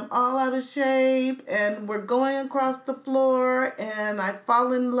stretching and I'm all out of shape and we're going across the floor and I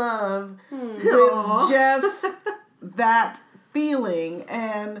fall in love with just that feeling.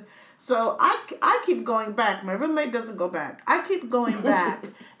 And so I keep going back. My roommate doesn't go back. I keep going back.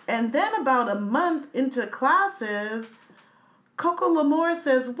 And then about a month into classes, Coco L'Amour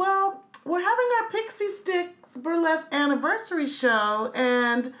says, well, we're having our Pixie Sticks Burlesque anniversary show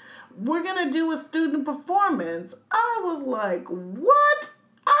and we're going to do a student performance. I was like, what?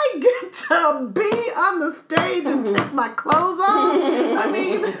 I get to be on the stage and take my clothes off? I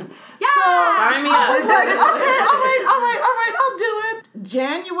mean, Sign me up. I was like, okay, all right, I'll do it.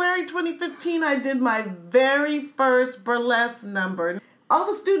 January 2015, I did my very first burlesque number. All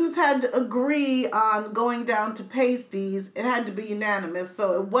the students had to agree on going down to pasties. It had to be unanimous,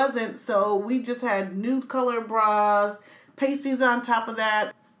 so it wasn't. So we just had nude color bras, pasties on top of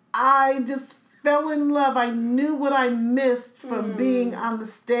that. I just fell in love. I knew what I missed from being on the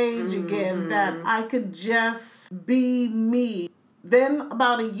stage again, that I could just be me. Then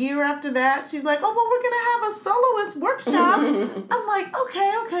about a year after that, she's like, oh, well, we're going to have a soloist workshop. I'm like,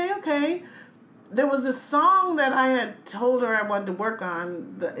 okay. There was a song that I had told her I wanted to work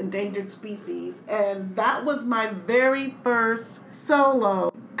on, the Endangered Species, and that was my very first solo.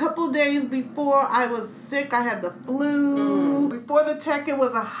 A couple days before I was sick, I had the flu. Before the tech, it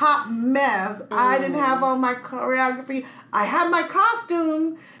was a hot mess. I didn't have all my choreography. I had my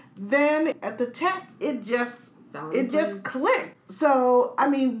costume. Then at the tech, it just clicked. So, I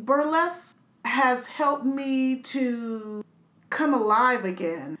mean, burlesque has helped me to come alive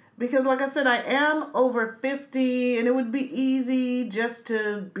again. Because like I said, I am over 50 and it would be easy just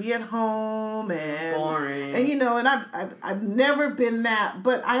to be at home and boring. And I've never been that,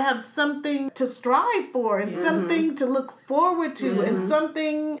 but I have something to strive for and something to look forward to and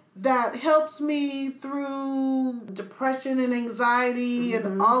something that helps me through depression and anxiety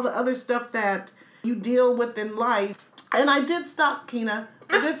and all the other stuff that you deal with in life. And I did stalk Kina.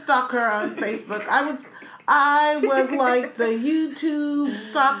 I did stalk her on Facebook. I was like the YouTube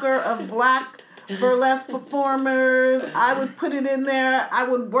stalker of Black burlesque performers. I would put it in there. I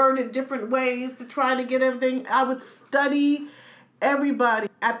would word it different ways to try to get everything. I would study everybody.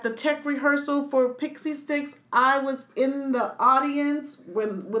 At the tech rehearsal for Pixie Sticks, I was in the audience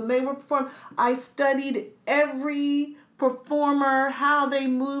when they were performing. I studied every performer, how they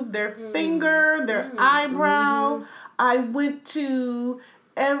moved their finger, their eyebrow. I went to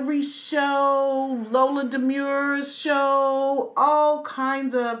every show, Lola Demur's show, all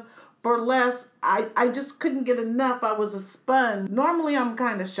kinds of burlesque. I just couldn't get enough. I was a sponge. Normally I'm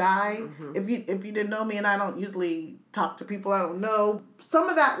kind of shy. If you didn't know me, and I don't usually talk to people I don't know. Some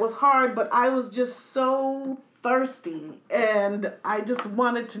of that was hard, but I was just so thirsty and I just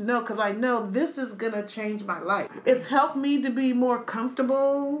wanted to know, because I know this is going to change my life. It's helped me to be more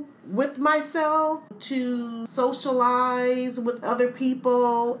comfortable with myself, to socialize with other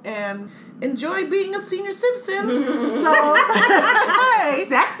people and enjoy being a senior citizen. So, hey,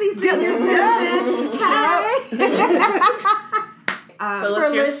 Sexy senior citizen. Hey. Tell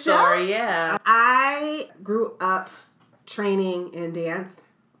us your story, yeah. I grew up training in dance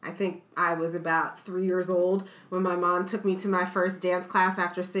I think I was about 3 years old when my mom took me to my first dance class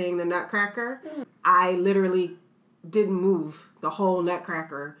after seeing the Nutcracker. I literally didn't move the whole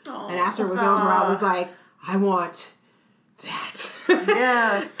Nutcracker. And after it was over, I was like, I want that.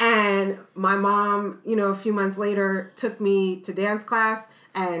 Yes. And my mom, a few months later took me to dance class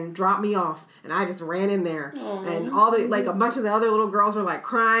and dropped me off. And I just ran in there. And a bunch of the other little girls were like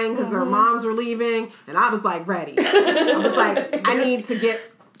crying because their moms were leaving. And I was like ready. I was like, I need to get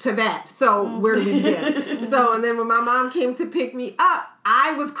to that. So where do we begin? And then when my mom came to pick me up,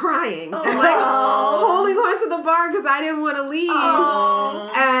 I was crying and holding on to the bar because I didn't want to leave.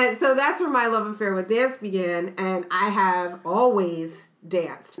 And so that's where my love affair with dance began. And I have always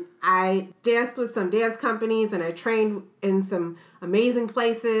danced. I danced with some dance companies and I trained in some amazing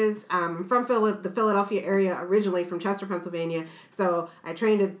places. I'm from the Philadelphia area originally, from Chester, Pennsylvania. So I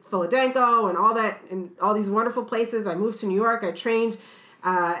trained at Philadelphia and all that, and all these wonderful places. I moved to New York. I trained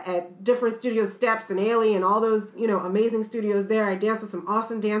at different studios, Steps and Ailey and all those, amazing studios there. I danced with some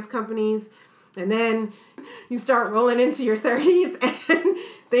awesome dance companies. And then you start rolling into your 30s and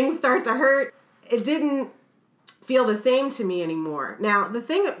things start to hurt. It didn't feel the same to me anymore. Now,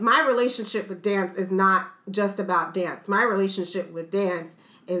 my relationship with dance is not just about dance. My relationship with dance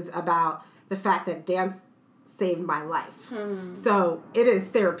is about the fact that dance saved my life. So it is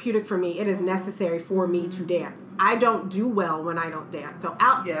therapeutic for me. It is necessary for me to dance. I don't do well when I don't dance. So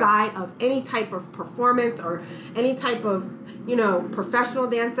outside of any type of performance or any type of, professional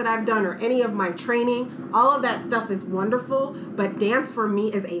dance that I've done or any of my training, all of that stuff is wonderful. But dance for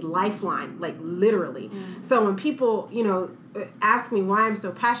me is a lifeline, like literally. So when people, ask me why I'm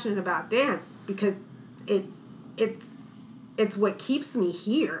so passionate about dance, because it's what keeps me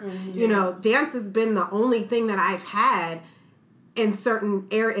here. Dance has been the only thing that I've had in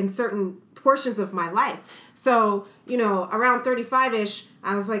certain portions of my life. So, around 35-ish,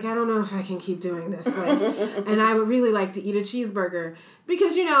 I was like, I don't know if I can keep doing this. And I would really like to eat a cheeseburger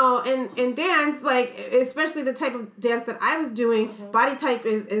because, in dance, especially the type of dance that I was doing, body type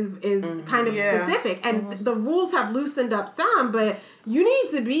is kind of specific. And the rules have loosened up some, but you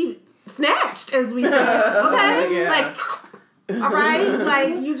need to be snatched, as we say. Okay? All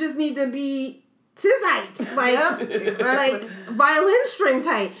right? You just need to be tight, like violin string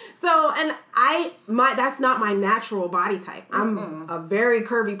tight. So, and that's not my natural body type. I'm a very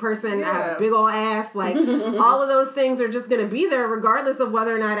curvy person. I have a big old ass. All of those things are just going to be there regardless of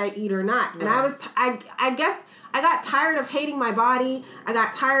whether or not I eat or not. And I guess I got tired of hating my body. I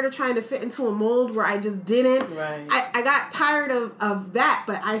got tired of trying to fit into a mold where I just didn't. Right. I got tired of that,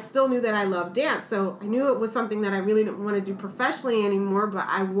 but I still knew that I loved dance. So I knew it was something that I really didn't want to do professionally anymore, but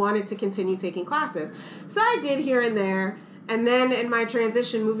I wanted to continue taking classes. So I did here and there. And then in my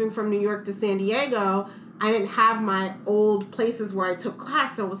transition, moving from New York to San Diego, I didn't have my old places where I took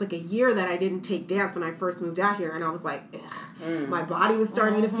class. So it was like a year that I didn't take dance when I first moved out here. And I was like, my body was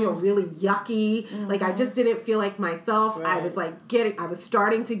starting to feel really yucky. I just didn't feel like myself. Right. I was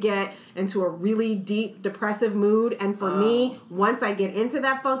starting to get into a really deep depressive mood. And for me, once I get into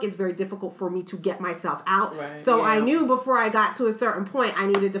that funk, it's very difficult for me to get myself out. Right. So I knew before I got to a certain point, I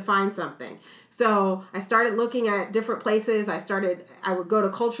needed to find something. So I started looking at different places. I would go to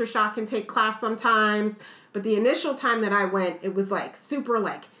Culture Shock and take class sometimes. But the initial time that I went, it was super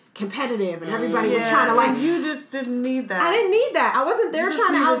competitive and everybody was trying to And you just didn't need that. I didn't need that. I wasn't there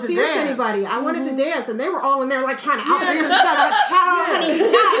trying to out-fierce anybody. I wanted to dance and they were all in there trying to out-fierce each other. Child, honey,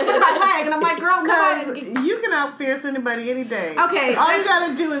 look at my leg. And I'm like, girl, nobody. You can out-fierce anybody any day. Okay. All you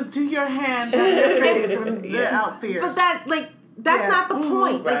gotta do is do your hand on your face when they're out-fierce. But that's not the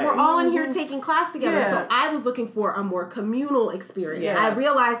point. We're all in here taking class together. Yeah. So I was looking for a more communal experience. Yeah. I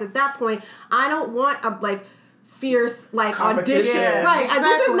realized at that point, I don't want a fierce audition. Yeah, right. Exactly.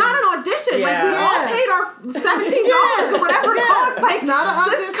 This is not an audition. Yeah. We all paid our $17 or whatever it costs. Not an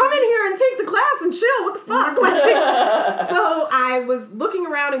audition. Just come in here and take the class and chill. What the fuck? So I was looking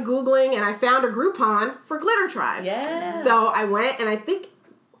around and Googling and I found a Groupon for Glitter Tribe. Yeah. So I went and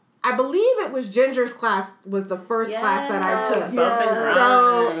I believe it was Ginger's class was the first class that I took. Yes.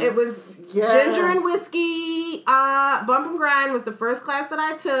 So it was Ginger and Whiskey. Bump and Grind was the first class that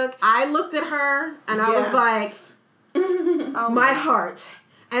I took. I looked at her and I was like, my heart.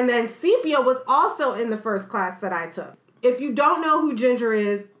 And then Sepia was also in the first class that I took. If you don't know who Ginger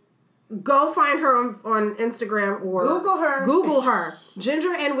is, go find her on Instagram or Google her.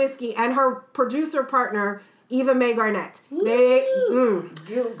 Ginger and Whiskey and her producer partner, Eva Mae Garnett. They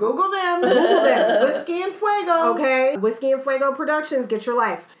Google them. Whiskey and Fuego. Okay. Whiskey and Fuego Productions, get your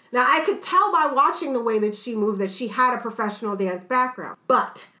life. Now, I could tell by watching the way that she moved that she had a professional dance background.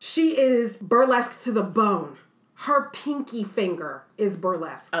 But she is burlesque to the bone. Her pinky finger is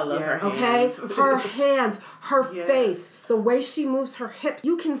burlesque. I love her hands. Okay? Her hands, her face, the way she moves her hips.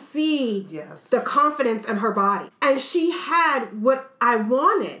 You can see the confidence in her body. And she had what I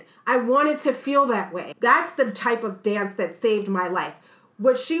wanted. I wanted to feel that way. That's the type of dance that saved my life.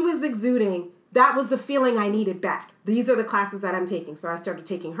 What she was exuding, that was the feeling I needed back. These are the classes that I'm taking. So I started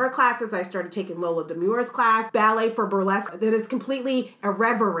taking her classes. I started taking Lola Demur's class, ballet for burlesque, that is completely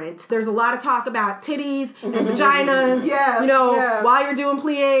irreverent. There's a lot of talk about titties and vaginas. While you're doing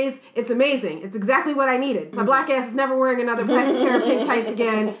pliés. It's amazing. It's exactly what I needed. My black ass is never wearing another pair of pink tights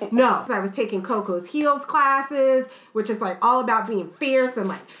again. No. So I was taking Coco's Heels classes, which is like all about being fierce and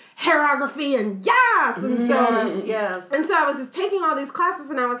like hairography and yes. And so I was just taking all these classes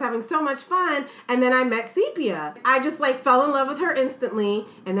and I was having so much fun. And then I met Sepia. I just like fell in love with her instantly.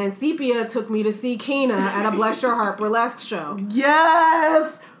 And then Sepia took me to see Keena at a Bless Your Heart burlesque show.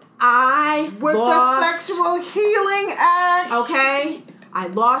 Yes! With the sexual healing act. Okay? I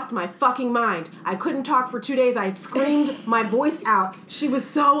lost my fucking mind. I couldn't talk for 2 days. I had screamed my voice out. She was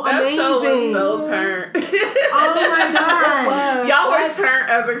so amazing. That show was so turned. Oh my God. Y'all were turned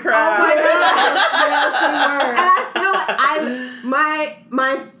as a crowd. Oh my God. Yes, we were. And I feel like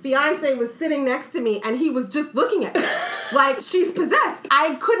my fiance was sitting next to me and he was just looking at me like she's possessed.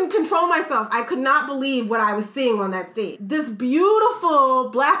 I couldn't control myself. I could not believe what I was seeing on that stage. This beautiful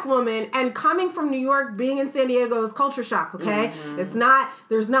black woman, and coming from New York, being in San Diego is culture shock, okay?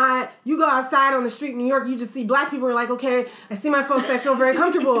 There's not, you go outside on the street in New York, you just see black people are like, okay, I see my folks, I feel very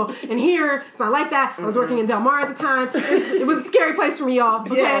comfortable. And here, it's not like that. I was working in Del Mar at the time. It was a scary place for me, y'all.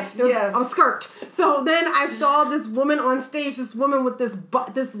 Okay? Yes. I was skirt. So then I saw this woman on stage, this woman with this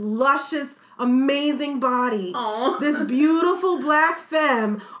luscious, amazing body. Aww. This beautiful black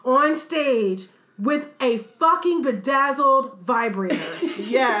femme on stage with a fucking bedazzled vibrator.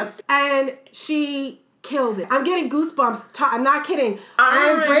 Yes. And she killed it. I'm getting goosebumps. I'm not kidding.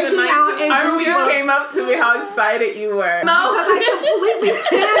 I'm breaking out in goosebumps. I remember you came up to me how excited you were. No. Because I completely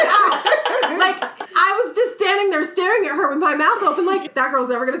stand out. Like, I was just standing there staring at her with my mouth open like, that girl's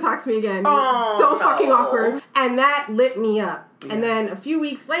never going to talk to me again. Fucking awkward. And that lit me up. Yes. And then a few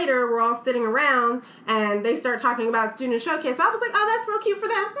weeks later, we're all sitting around and they start talking about student showcase. I was like, oh, that's real cute for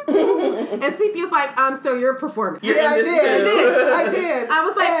them. And Sepia's like, so you're performing. I did. I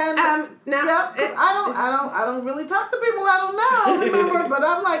was like, I don't really talk to people I don't know, remember? But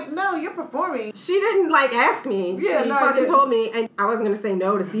I'm like, no, you're performing. She didn't ask me. Yeah, she fucking told me, and I wasn't gonna say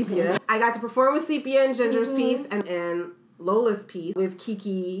no to Sepia. I got to perform with Sepia and Ginger's piece and Lola's piece with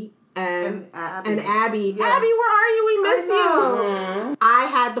Kiki and Abby. Yes. Abby, where are you? We missed you. I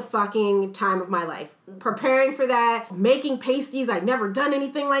had the fucking time of my life. Preparing for that, making pasties. I'd never done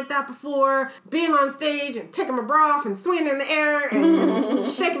anything like that before. Being on stage and taking my bra off and swinging in the air and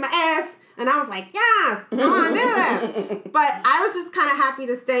shaking my ass. And I was like, yes, I want to do that. But I was just kind of happy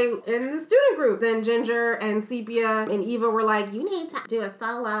to stay in the student group. Then Ginger and Sepia and Eva were like, you need to do a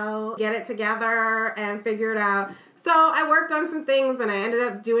solo, get it together and figure it out. So I worked on some things and I ended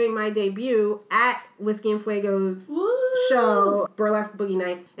up doing my debut at Whiskey and Fuego's show, Burlesque Boogie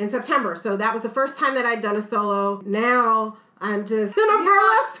Nights, in September. So that was the first time that I'd done a solo. Now I'm just in a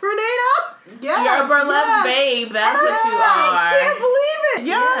burlesque tornado. Yes, you're a burlesque babe. That's what you are. I can't believe it.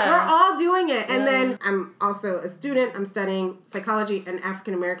 Yeah. We're all doing it. And then I'm also a student. I'm studying psychology and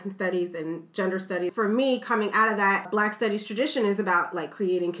African American studies and gender studies. For me, coming out of that Black studies tradition is about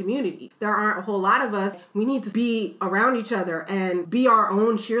creating community. There aren't a whole lot of us. We need to be around each other and be our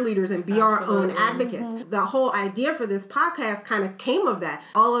own cheerleaders and be our own advocates. Mm-hmm. The whole idea for this podcast kind of came of that.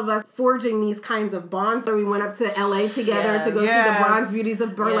 All of us forging these kinds of bonds. So we went up to LA together to go see the Bronze Beauties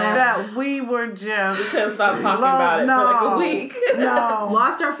of Burlesque. That we were just... We couldn't stop talking about it for a week. No.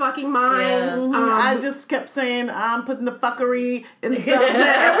 Lost our fucking minds. Yes. I just kept saying, I'm putting the fuckery and stuff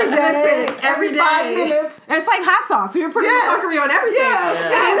every day. 5 minutes. It's like hot sauce. We were putting the fuckery on everything.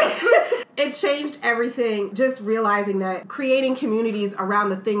 Yes. It changed everything, just realizing that creating communities around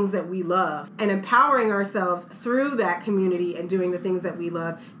the things that we love and empowering ourselves through that community and doing the things that we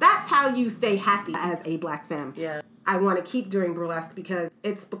love, that's how you stay happy as a Black femme. Yeah. I want to keep doing burlesque because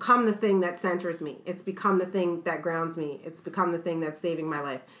it's become the thing that centers me. It's become the thing that grounds me. It's become the thing that's saving my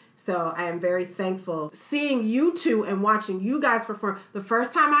life. So I am very thankful seeing you two and watching you guys perform. The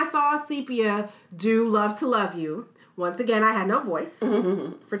first time I saw Sepia do Love to Love You, once again, I had no voice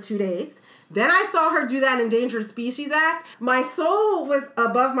for 2 days. Then I saw her do that Endangered Species Act. My soul was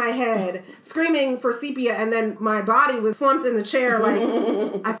above my head, screaming for sepia, and then my body was slumped in the chair,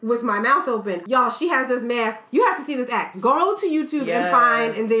 like, with my mouth open. Y'all, she has this mask. You have to see this act. Go to YouTube and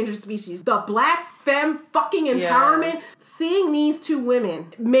find Endangered Species. The black femme fucking empowerment. Yes. Seeing these two women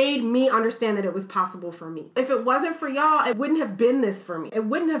made me understand that it was possible for me. If it wasn't for y'all, it wouldn't have been this for me. It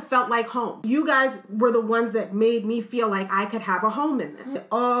wouldn't have felt like home. You guys were the ones that made me feel like I could have a home in this. It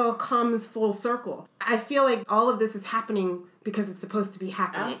all comes full circle. I feel like all of this is happening because it's supposed to be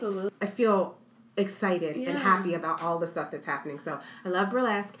happening. Absolutely. I feel excited and happy about all the stuff that's happening. So I love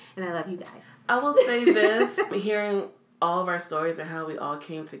burlesque and I love you guys. I will say this, hearing all of our stories and how we all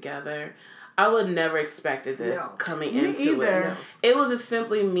came together, I would never expected this coming into it. No. It was just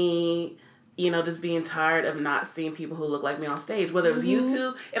simply me, just being tired of not seeing people who look like me on stage. Whether it was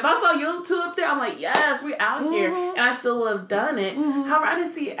YouTube. If I saw YouTube up there, I'm like, yes, we're out here. And I still would have done it. However, I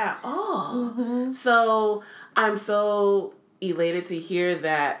didn't see it at all. So I'm so elated to hear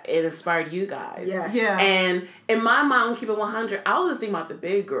that it inspired you guys. Yes. Yeah. And in my mind, when Keep It 100, I was just thinking about the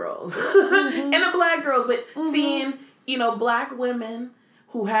big girls and the black girls. But seeing, black women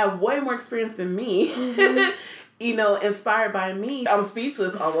who have way more experience than me, inspired by me. I'm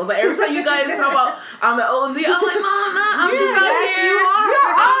speechless almost. Like every time you guys talk about I'm the OG, I'm like, no, I'm just out here.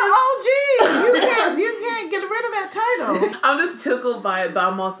 You're OG. You can't get rid of that title. I'm just tickled by it, but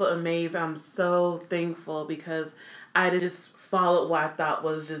I'm also amazed. I'm so thankful because I just followed what I thought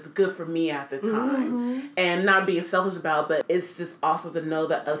was just good for me at the time. And not being selfish about it, but it's just awesome to know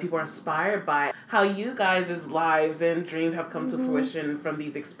that other people are inspired by how you guys' lives and dreams have come to fruition from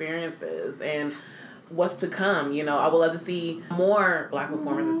these experiences and what's to come. I would love to see more black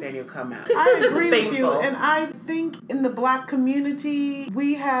performers in San Diego come out. I agree with you. And I think in the black community,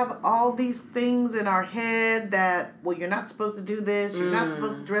 we have all these things in our head that, well, you're not supposed to do this. You're not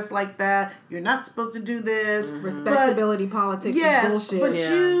supposed to dress like that. You're not supposed to do this. Respectability politics is bullshit.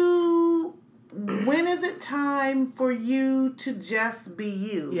 But when is it time for you to just be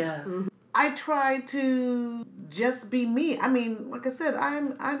you? Yes. I try to just be me. I mean, like I said,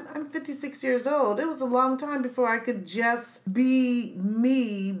 I'm 56 years old. It was a long time before I could just be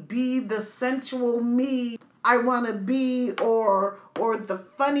me, be the sensual me I want to be, or the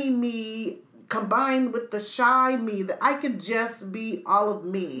funny me combined with the shy me, that I could just be all of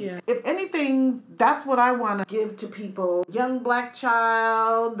me. Yeah. If anything, that's what I want to give to people. Young black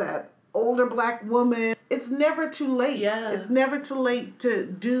child, that older black woman. It's never too late. Yes. It's never too late to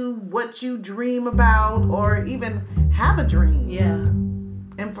do what you dream about or even have a dream. Yeah.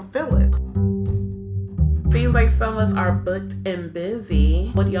 And fulfill it. Seems like some of us are booked and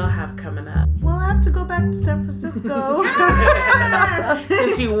busy. What do y'all have coming up? Well, I have to go back to San Francisco.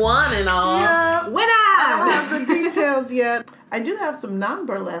 Since you won and all. Yeah. Winner! I don't have the details yet. I do have some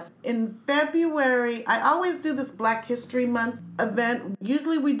non-burlesque. In February, I always do this Black History Month event.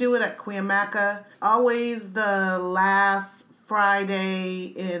 Usually we do it at Cuyamaca. Always the last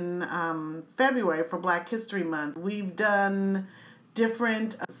Friday in February for Black History Month. We've done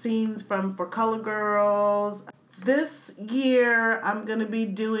different scenes for Color Girls. This year, I'm going to be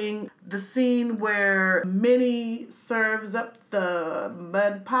doing the scene where Minnie serves up the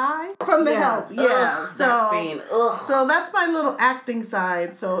mud pie from The Help. Yeah. Ugh, that scene. Ugh. So that's my little acting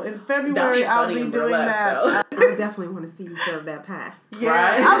side. So in February, I'll be doing that. I definitely want to see you serve that pie. Yeah,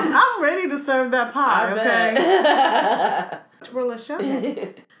 Right? I'm ready to serve that pie, okay? Burlesque show.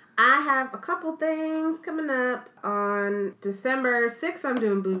 I have a couple things coming up. On December 6th, I'm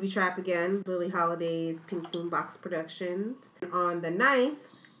doing Booby Trap again. Lily Holiday's Pink Boombox Productions. On the 9th,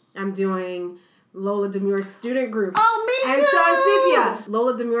 I'm doing Lola Demure Student Group. Oh, me and too! so Sepia.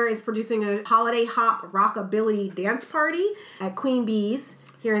 Lola Demure is producing a holiday hop rockabilly dance party at Queen Bee's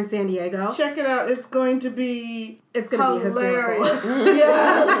here in San Diego. Check it out. It's going to be hilarious.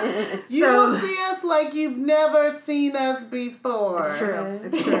 Yes. You will see us like you've never seen us before. It's true.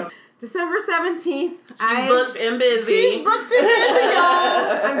 It's true. December 17th. She's booked and busy. She's booked and busy,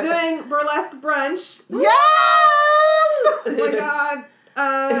 y'all. I'm doing Burlesque Brunch. Yes! Oh my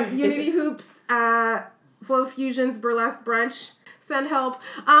God. Unity Hoops, Flow Fusions Burlesque Brunch. Send help.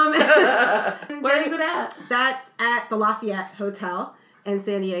 Where is it at? That's at the Lafayette Hotel in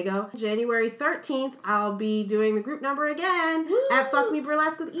San Diego. January 13th, I'll be doing the group number again at Fuck Me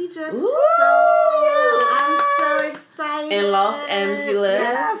Burlesque with Egypt. Woo! So I'm so excited. In Los Angeles.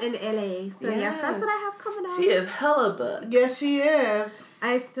 Yes, in LA. So yes, that's what I have coming up. She is hella booked. Yes, she is.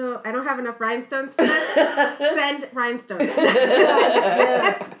 I don't have enough rhinestones for that. Send rhinestones.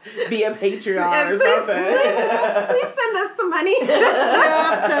 Yes. Via Patreon or Please something. send us some money.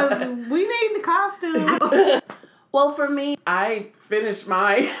 Yeah, because we need the costume. Well, for me, I finished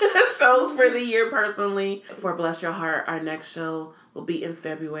my shows for the year personally. For Bless Your Heart, our next show will be in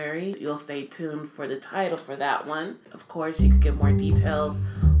February. You'll stay tuned for the title for that one. Of course, you can get more details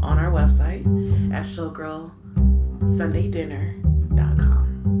on our website at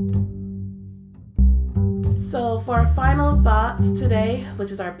showgirlsundaydinner.com. So for our final thoughts today,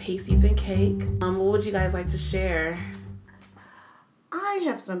 which is our pasties and cake, what would you guys like to share? I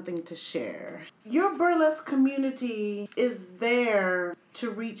have something to share. Your burlesque community is there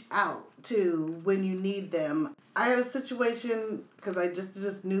to reach out to when you need them. I had a situation, because I just did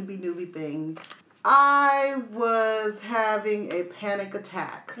this newbie thing. I was having a panic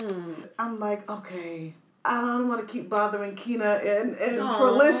attack. I'm like, okay, I don't want to keep bothering Kina and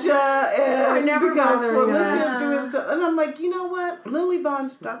Trelicia, and never because bothering Trelicia us. is doing stuff. And I'm like, you know what? Lily Vaughn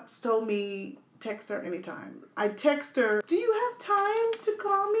told me, text her anytime. I text her, do you have time to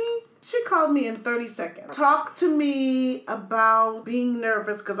call me? She called me in 30 seconds. Talked to me about being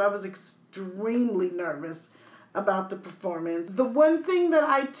nervous, because I was extremely nervous about the performance. The one thing that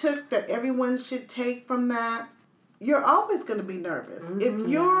I took that everyone should take from that, you're always going to be nervous. If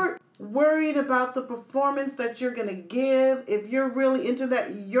you're worried about the performance that you're going to give, if you're really into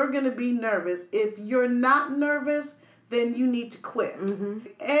that, you're going to be nervous. If you're not nervous, then you need to quit.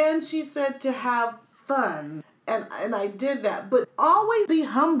 And she said to have fun. And I did that. But always be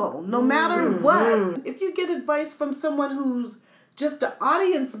humble, no matter what. If you get advice from someone who's just an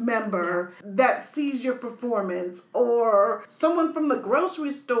audience member that sees your performance, or someone from the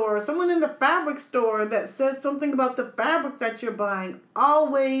grocery store, someone in the fabric store that says something about the fabric that you're buying,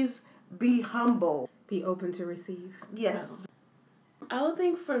 always be humble. Be open to receive. Yes. I would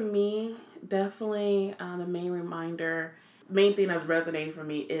think for me, definitely the main thing that's resonating for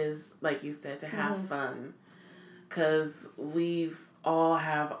me is, like you said, to have fun. Because we've all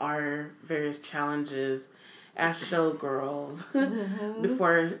have our various challenges as showgirls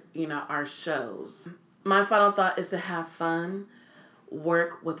before, our shows. My final thought is to have fun,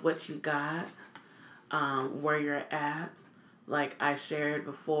 work with what you got, where you're at. Like I shared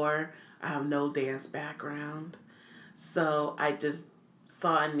before, I have no dance background. So I just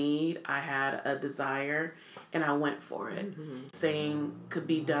saw a need, I had a desire, and I went for it. Same could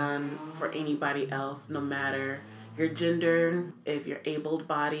be done for anybody else, no matter your gender, if you're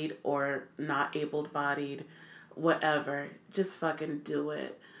able-bodied or not able-bodied, whatever. Just fucking do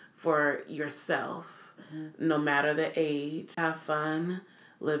it for yourself, no matter the age. Have fun,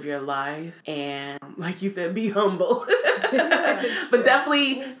 live your life, and like you said, be humble. But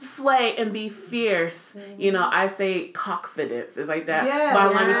definitely slay and be fierce. I say cockfidence. It's like that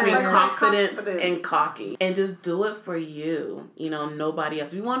fine line between confidence and cocky. And just do it for you. Nobody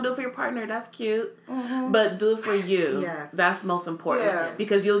else. If you want to do it for your partner, that's cute. But do it for you. Yes. That's most important.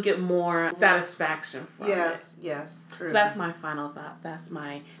 Because you'll get more satisfaction from it. Yes, true. So that's my final thought. That's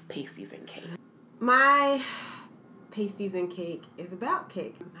my pasties and cake. My pasties and cake is about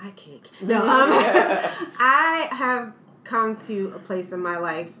cake. My cake. No, I have come to a place in my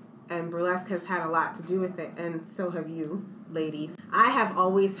life, and burlesque has had a lot to do with it, and so have you, ladies. I have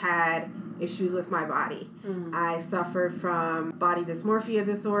always had issues with my body. I suffered from body dysmorphia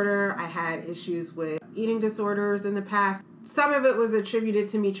disorder. I had issues with eating disorders in the past. Some of it was attributed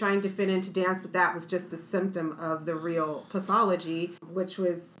to me trying to fit into dance, but that was just a symptom of the real pathology, which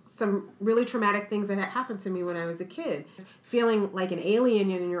was some really traumatic things that had happened to me when I was a kid. Feeling like an alien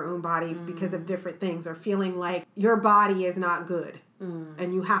in your own body because of different things, or feeling like your body is not good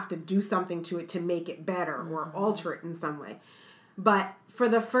and you have to do something to it to make it better or alter it in some way. But for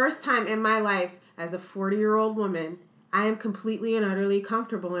the first time in my life, as a 40-year-old woman, I am completely and utterly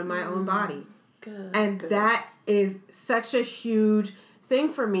comfortable in my own body. Good. That is such a huge thing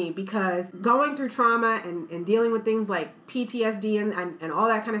for me, because going through trauma and dealing with things like PTSD and all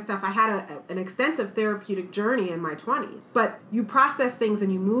that kind of stuff, I had an extensive therapeutic journey in my 20s. But you process things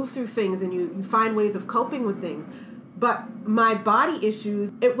and you move through things and you find ways of coping with things. But my body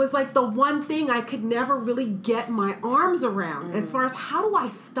issues, it was like the one thing I could never really get my arms around as far as how do I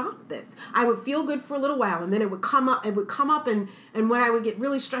stop this? I would feel good for a little while, and then it would come up and when I would get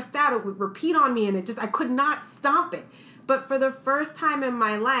really stressed out, it would repeat on me, and I could not stop it. But for the first time in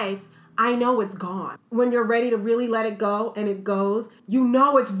my life, I know it's gone. When you're ready to really let it go and it goes,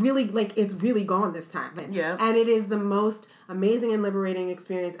 it's really gone this time. Yeah. And it is the most amazing and liberating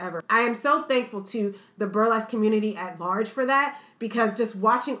experience ever. I am so thankful to the burlesque community at large for that, because just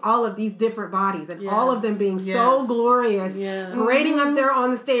watching all of these different bodies and all of them being so Yes. glorious, parading up there on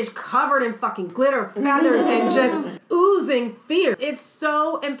the stage covered in fucking glitter, feathers, and just oozing fear. It's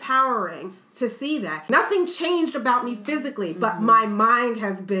so empowering to see that. Nothing changed about me physically, but my mind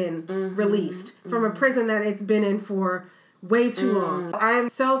has been released from a prison that it's been in for way too long. I am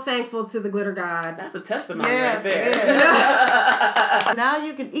so thankful to the glitter god. That's a testimony Yes, right it there. is. Now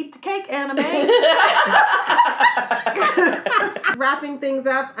you can eat the cake, Anime. Wrapping things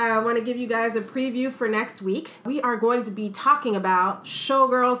up, I want to give you guys a preview for next week. We are going to be talking about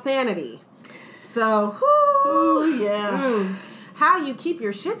showgirl sanity. So, Ooh, yeah. how you keep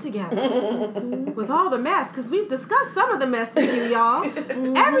your shit together with all the mess, because we've discussed some of the mess with you, y'all.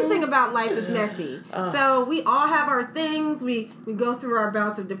 Everything about life is messy. So we all have our things. We go through our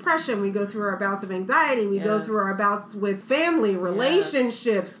bouts of depression. We go through our bouts of anxiety. We go through our bouts with family,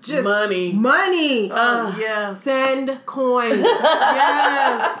 relationships, just Money. Yes. Send coins.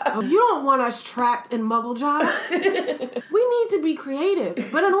 Yes. You don't want us trapped in muggle jobs. We need to be creative.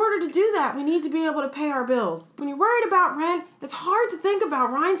 But in order to do that, we need to be able to pay our bills. When you're worried about rent, it's hard to think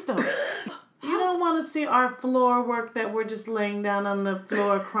about rhinestones. You don't want to see our floor work that we're just laying down on the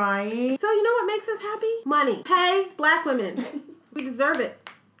floor crying. So you know what makes us happy? Money. Hey, black women. We deserve it.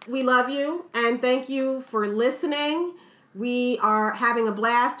 We love you, and thank you for listening. We are having a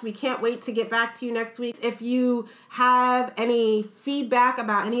blast. We can't wait to get back to you next week. If you have any feedback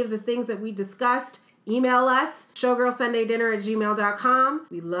about any of the things that we discussed, email us, showgirlsundaydinner@gmail.com.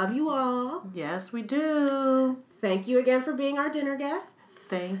 We love you all. Yes, we do. Thank you again for being our dinner guests.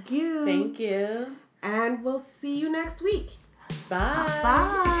 Thank you. Thank you. And we'll see you next week. Bye.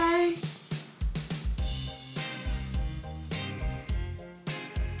 Bye.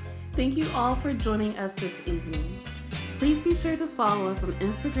 Thank you all for joining us this evening. Please be sure to follow us on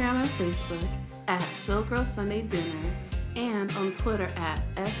Instagram and Facebook at Showgirl Sunday Dinner and on Twitter at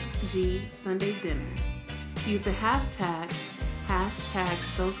SG Sunday Dinner. Use the hashtags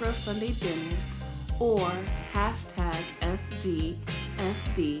 #Showgirl Sunday Dinner or #SGSD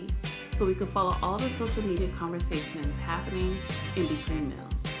so we can follow all the social media conversations happening in between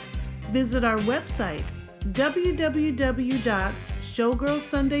meals. Visit our website,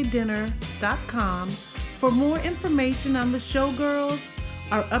 www.showgirlsundaydinner.com, for more information on the Showgirls,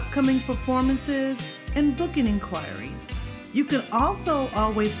 our upcoming performances, and booking inquiries. You can also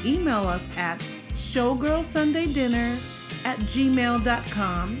always email us at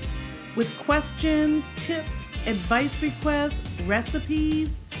showgirlsundaydinner@gmail.com with questions, tips, advice requests,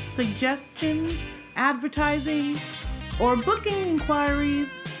 recipes, suggestions, advertising, or booking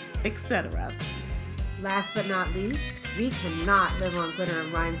inquiries, etc. Last but not least, we cannot live on glitter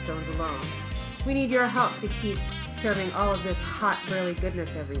and rhinestones alone. We need your help to keep serving all of this hot, burly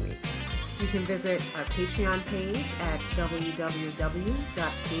goodness every week. You can visit our Patreon page at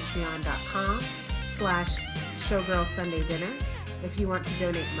www.patreon.com/showgirlsundaydinner if you want to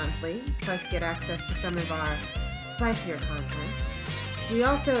donate monthly, plus get access to some of our spicier content. We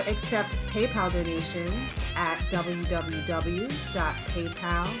also accept PayPal donations at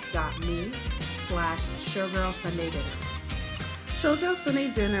www.paypal.me/showgirlsundaydinner. Showgirl Sunday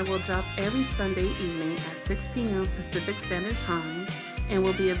Dinner will drop every Sunday evening at 6 p.m. Pacific Standard Time and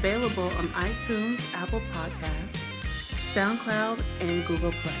will be available on iTunes, Apple Podcasts, SoundCloud, and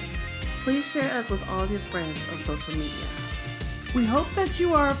Google Play. Please share us with all of your friends on social media. We hope that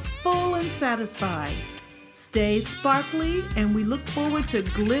you are full and satisfied. Stay sparkly, and we look forward to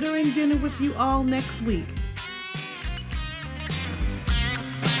glitter and dinner with you all next week.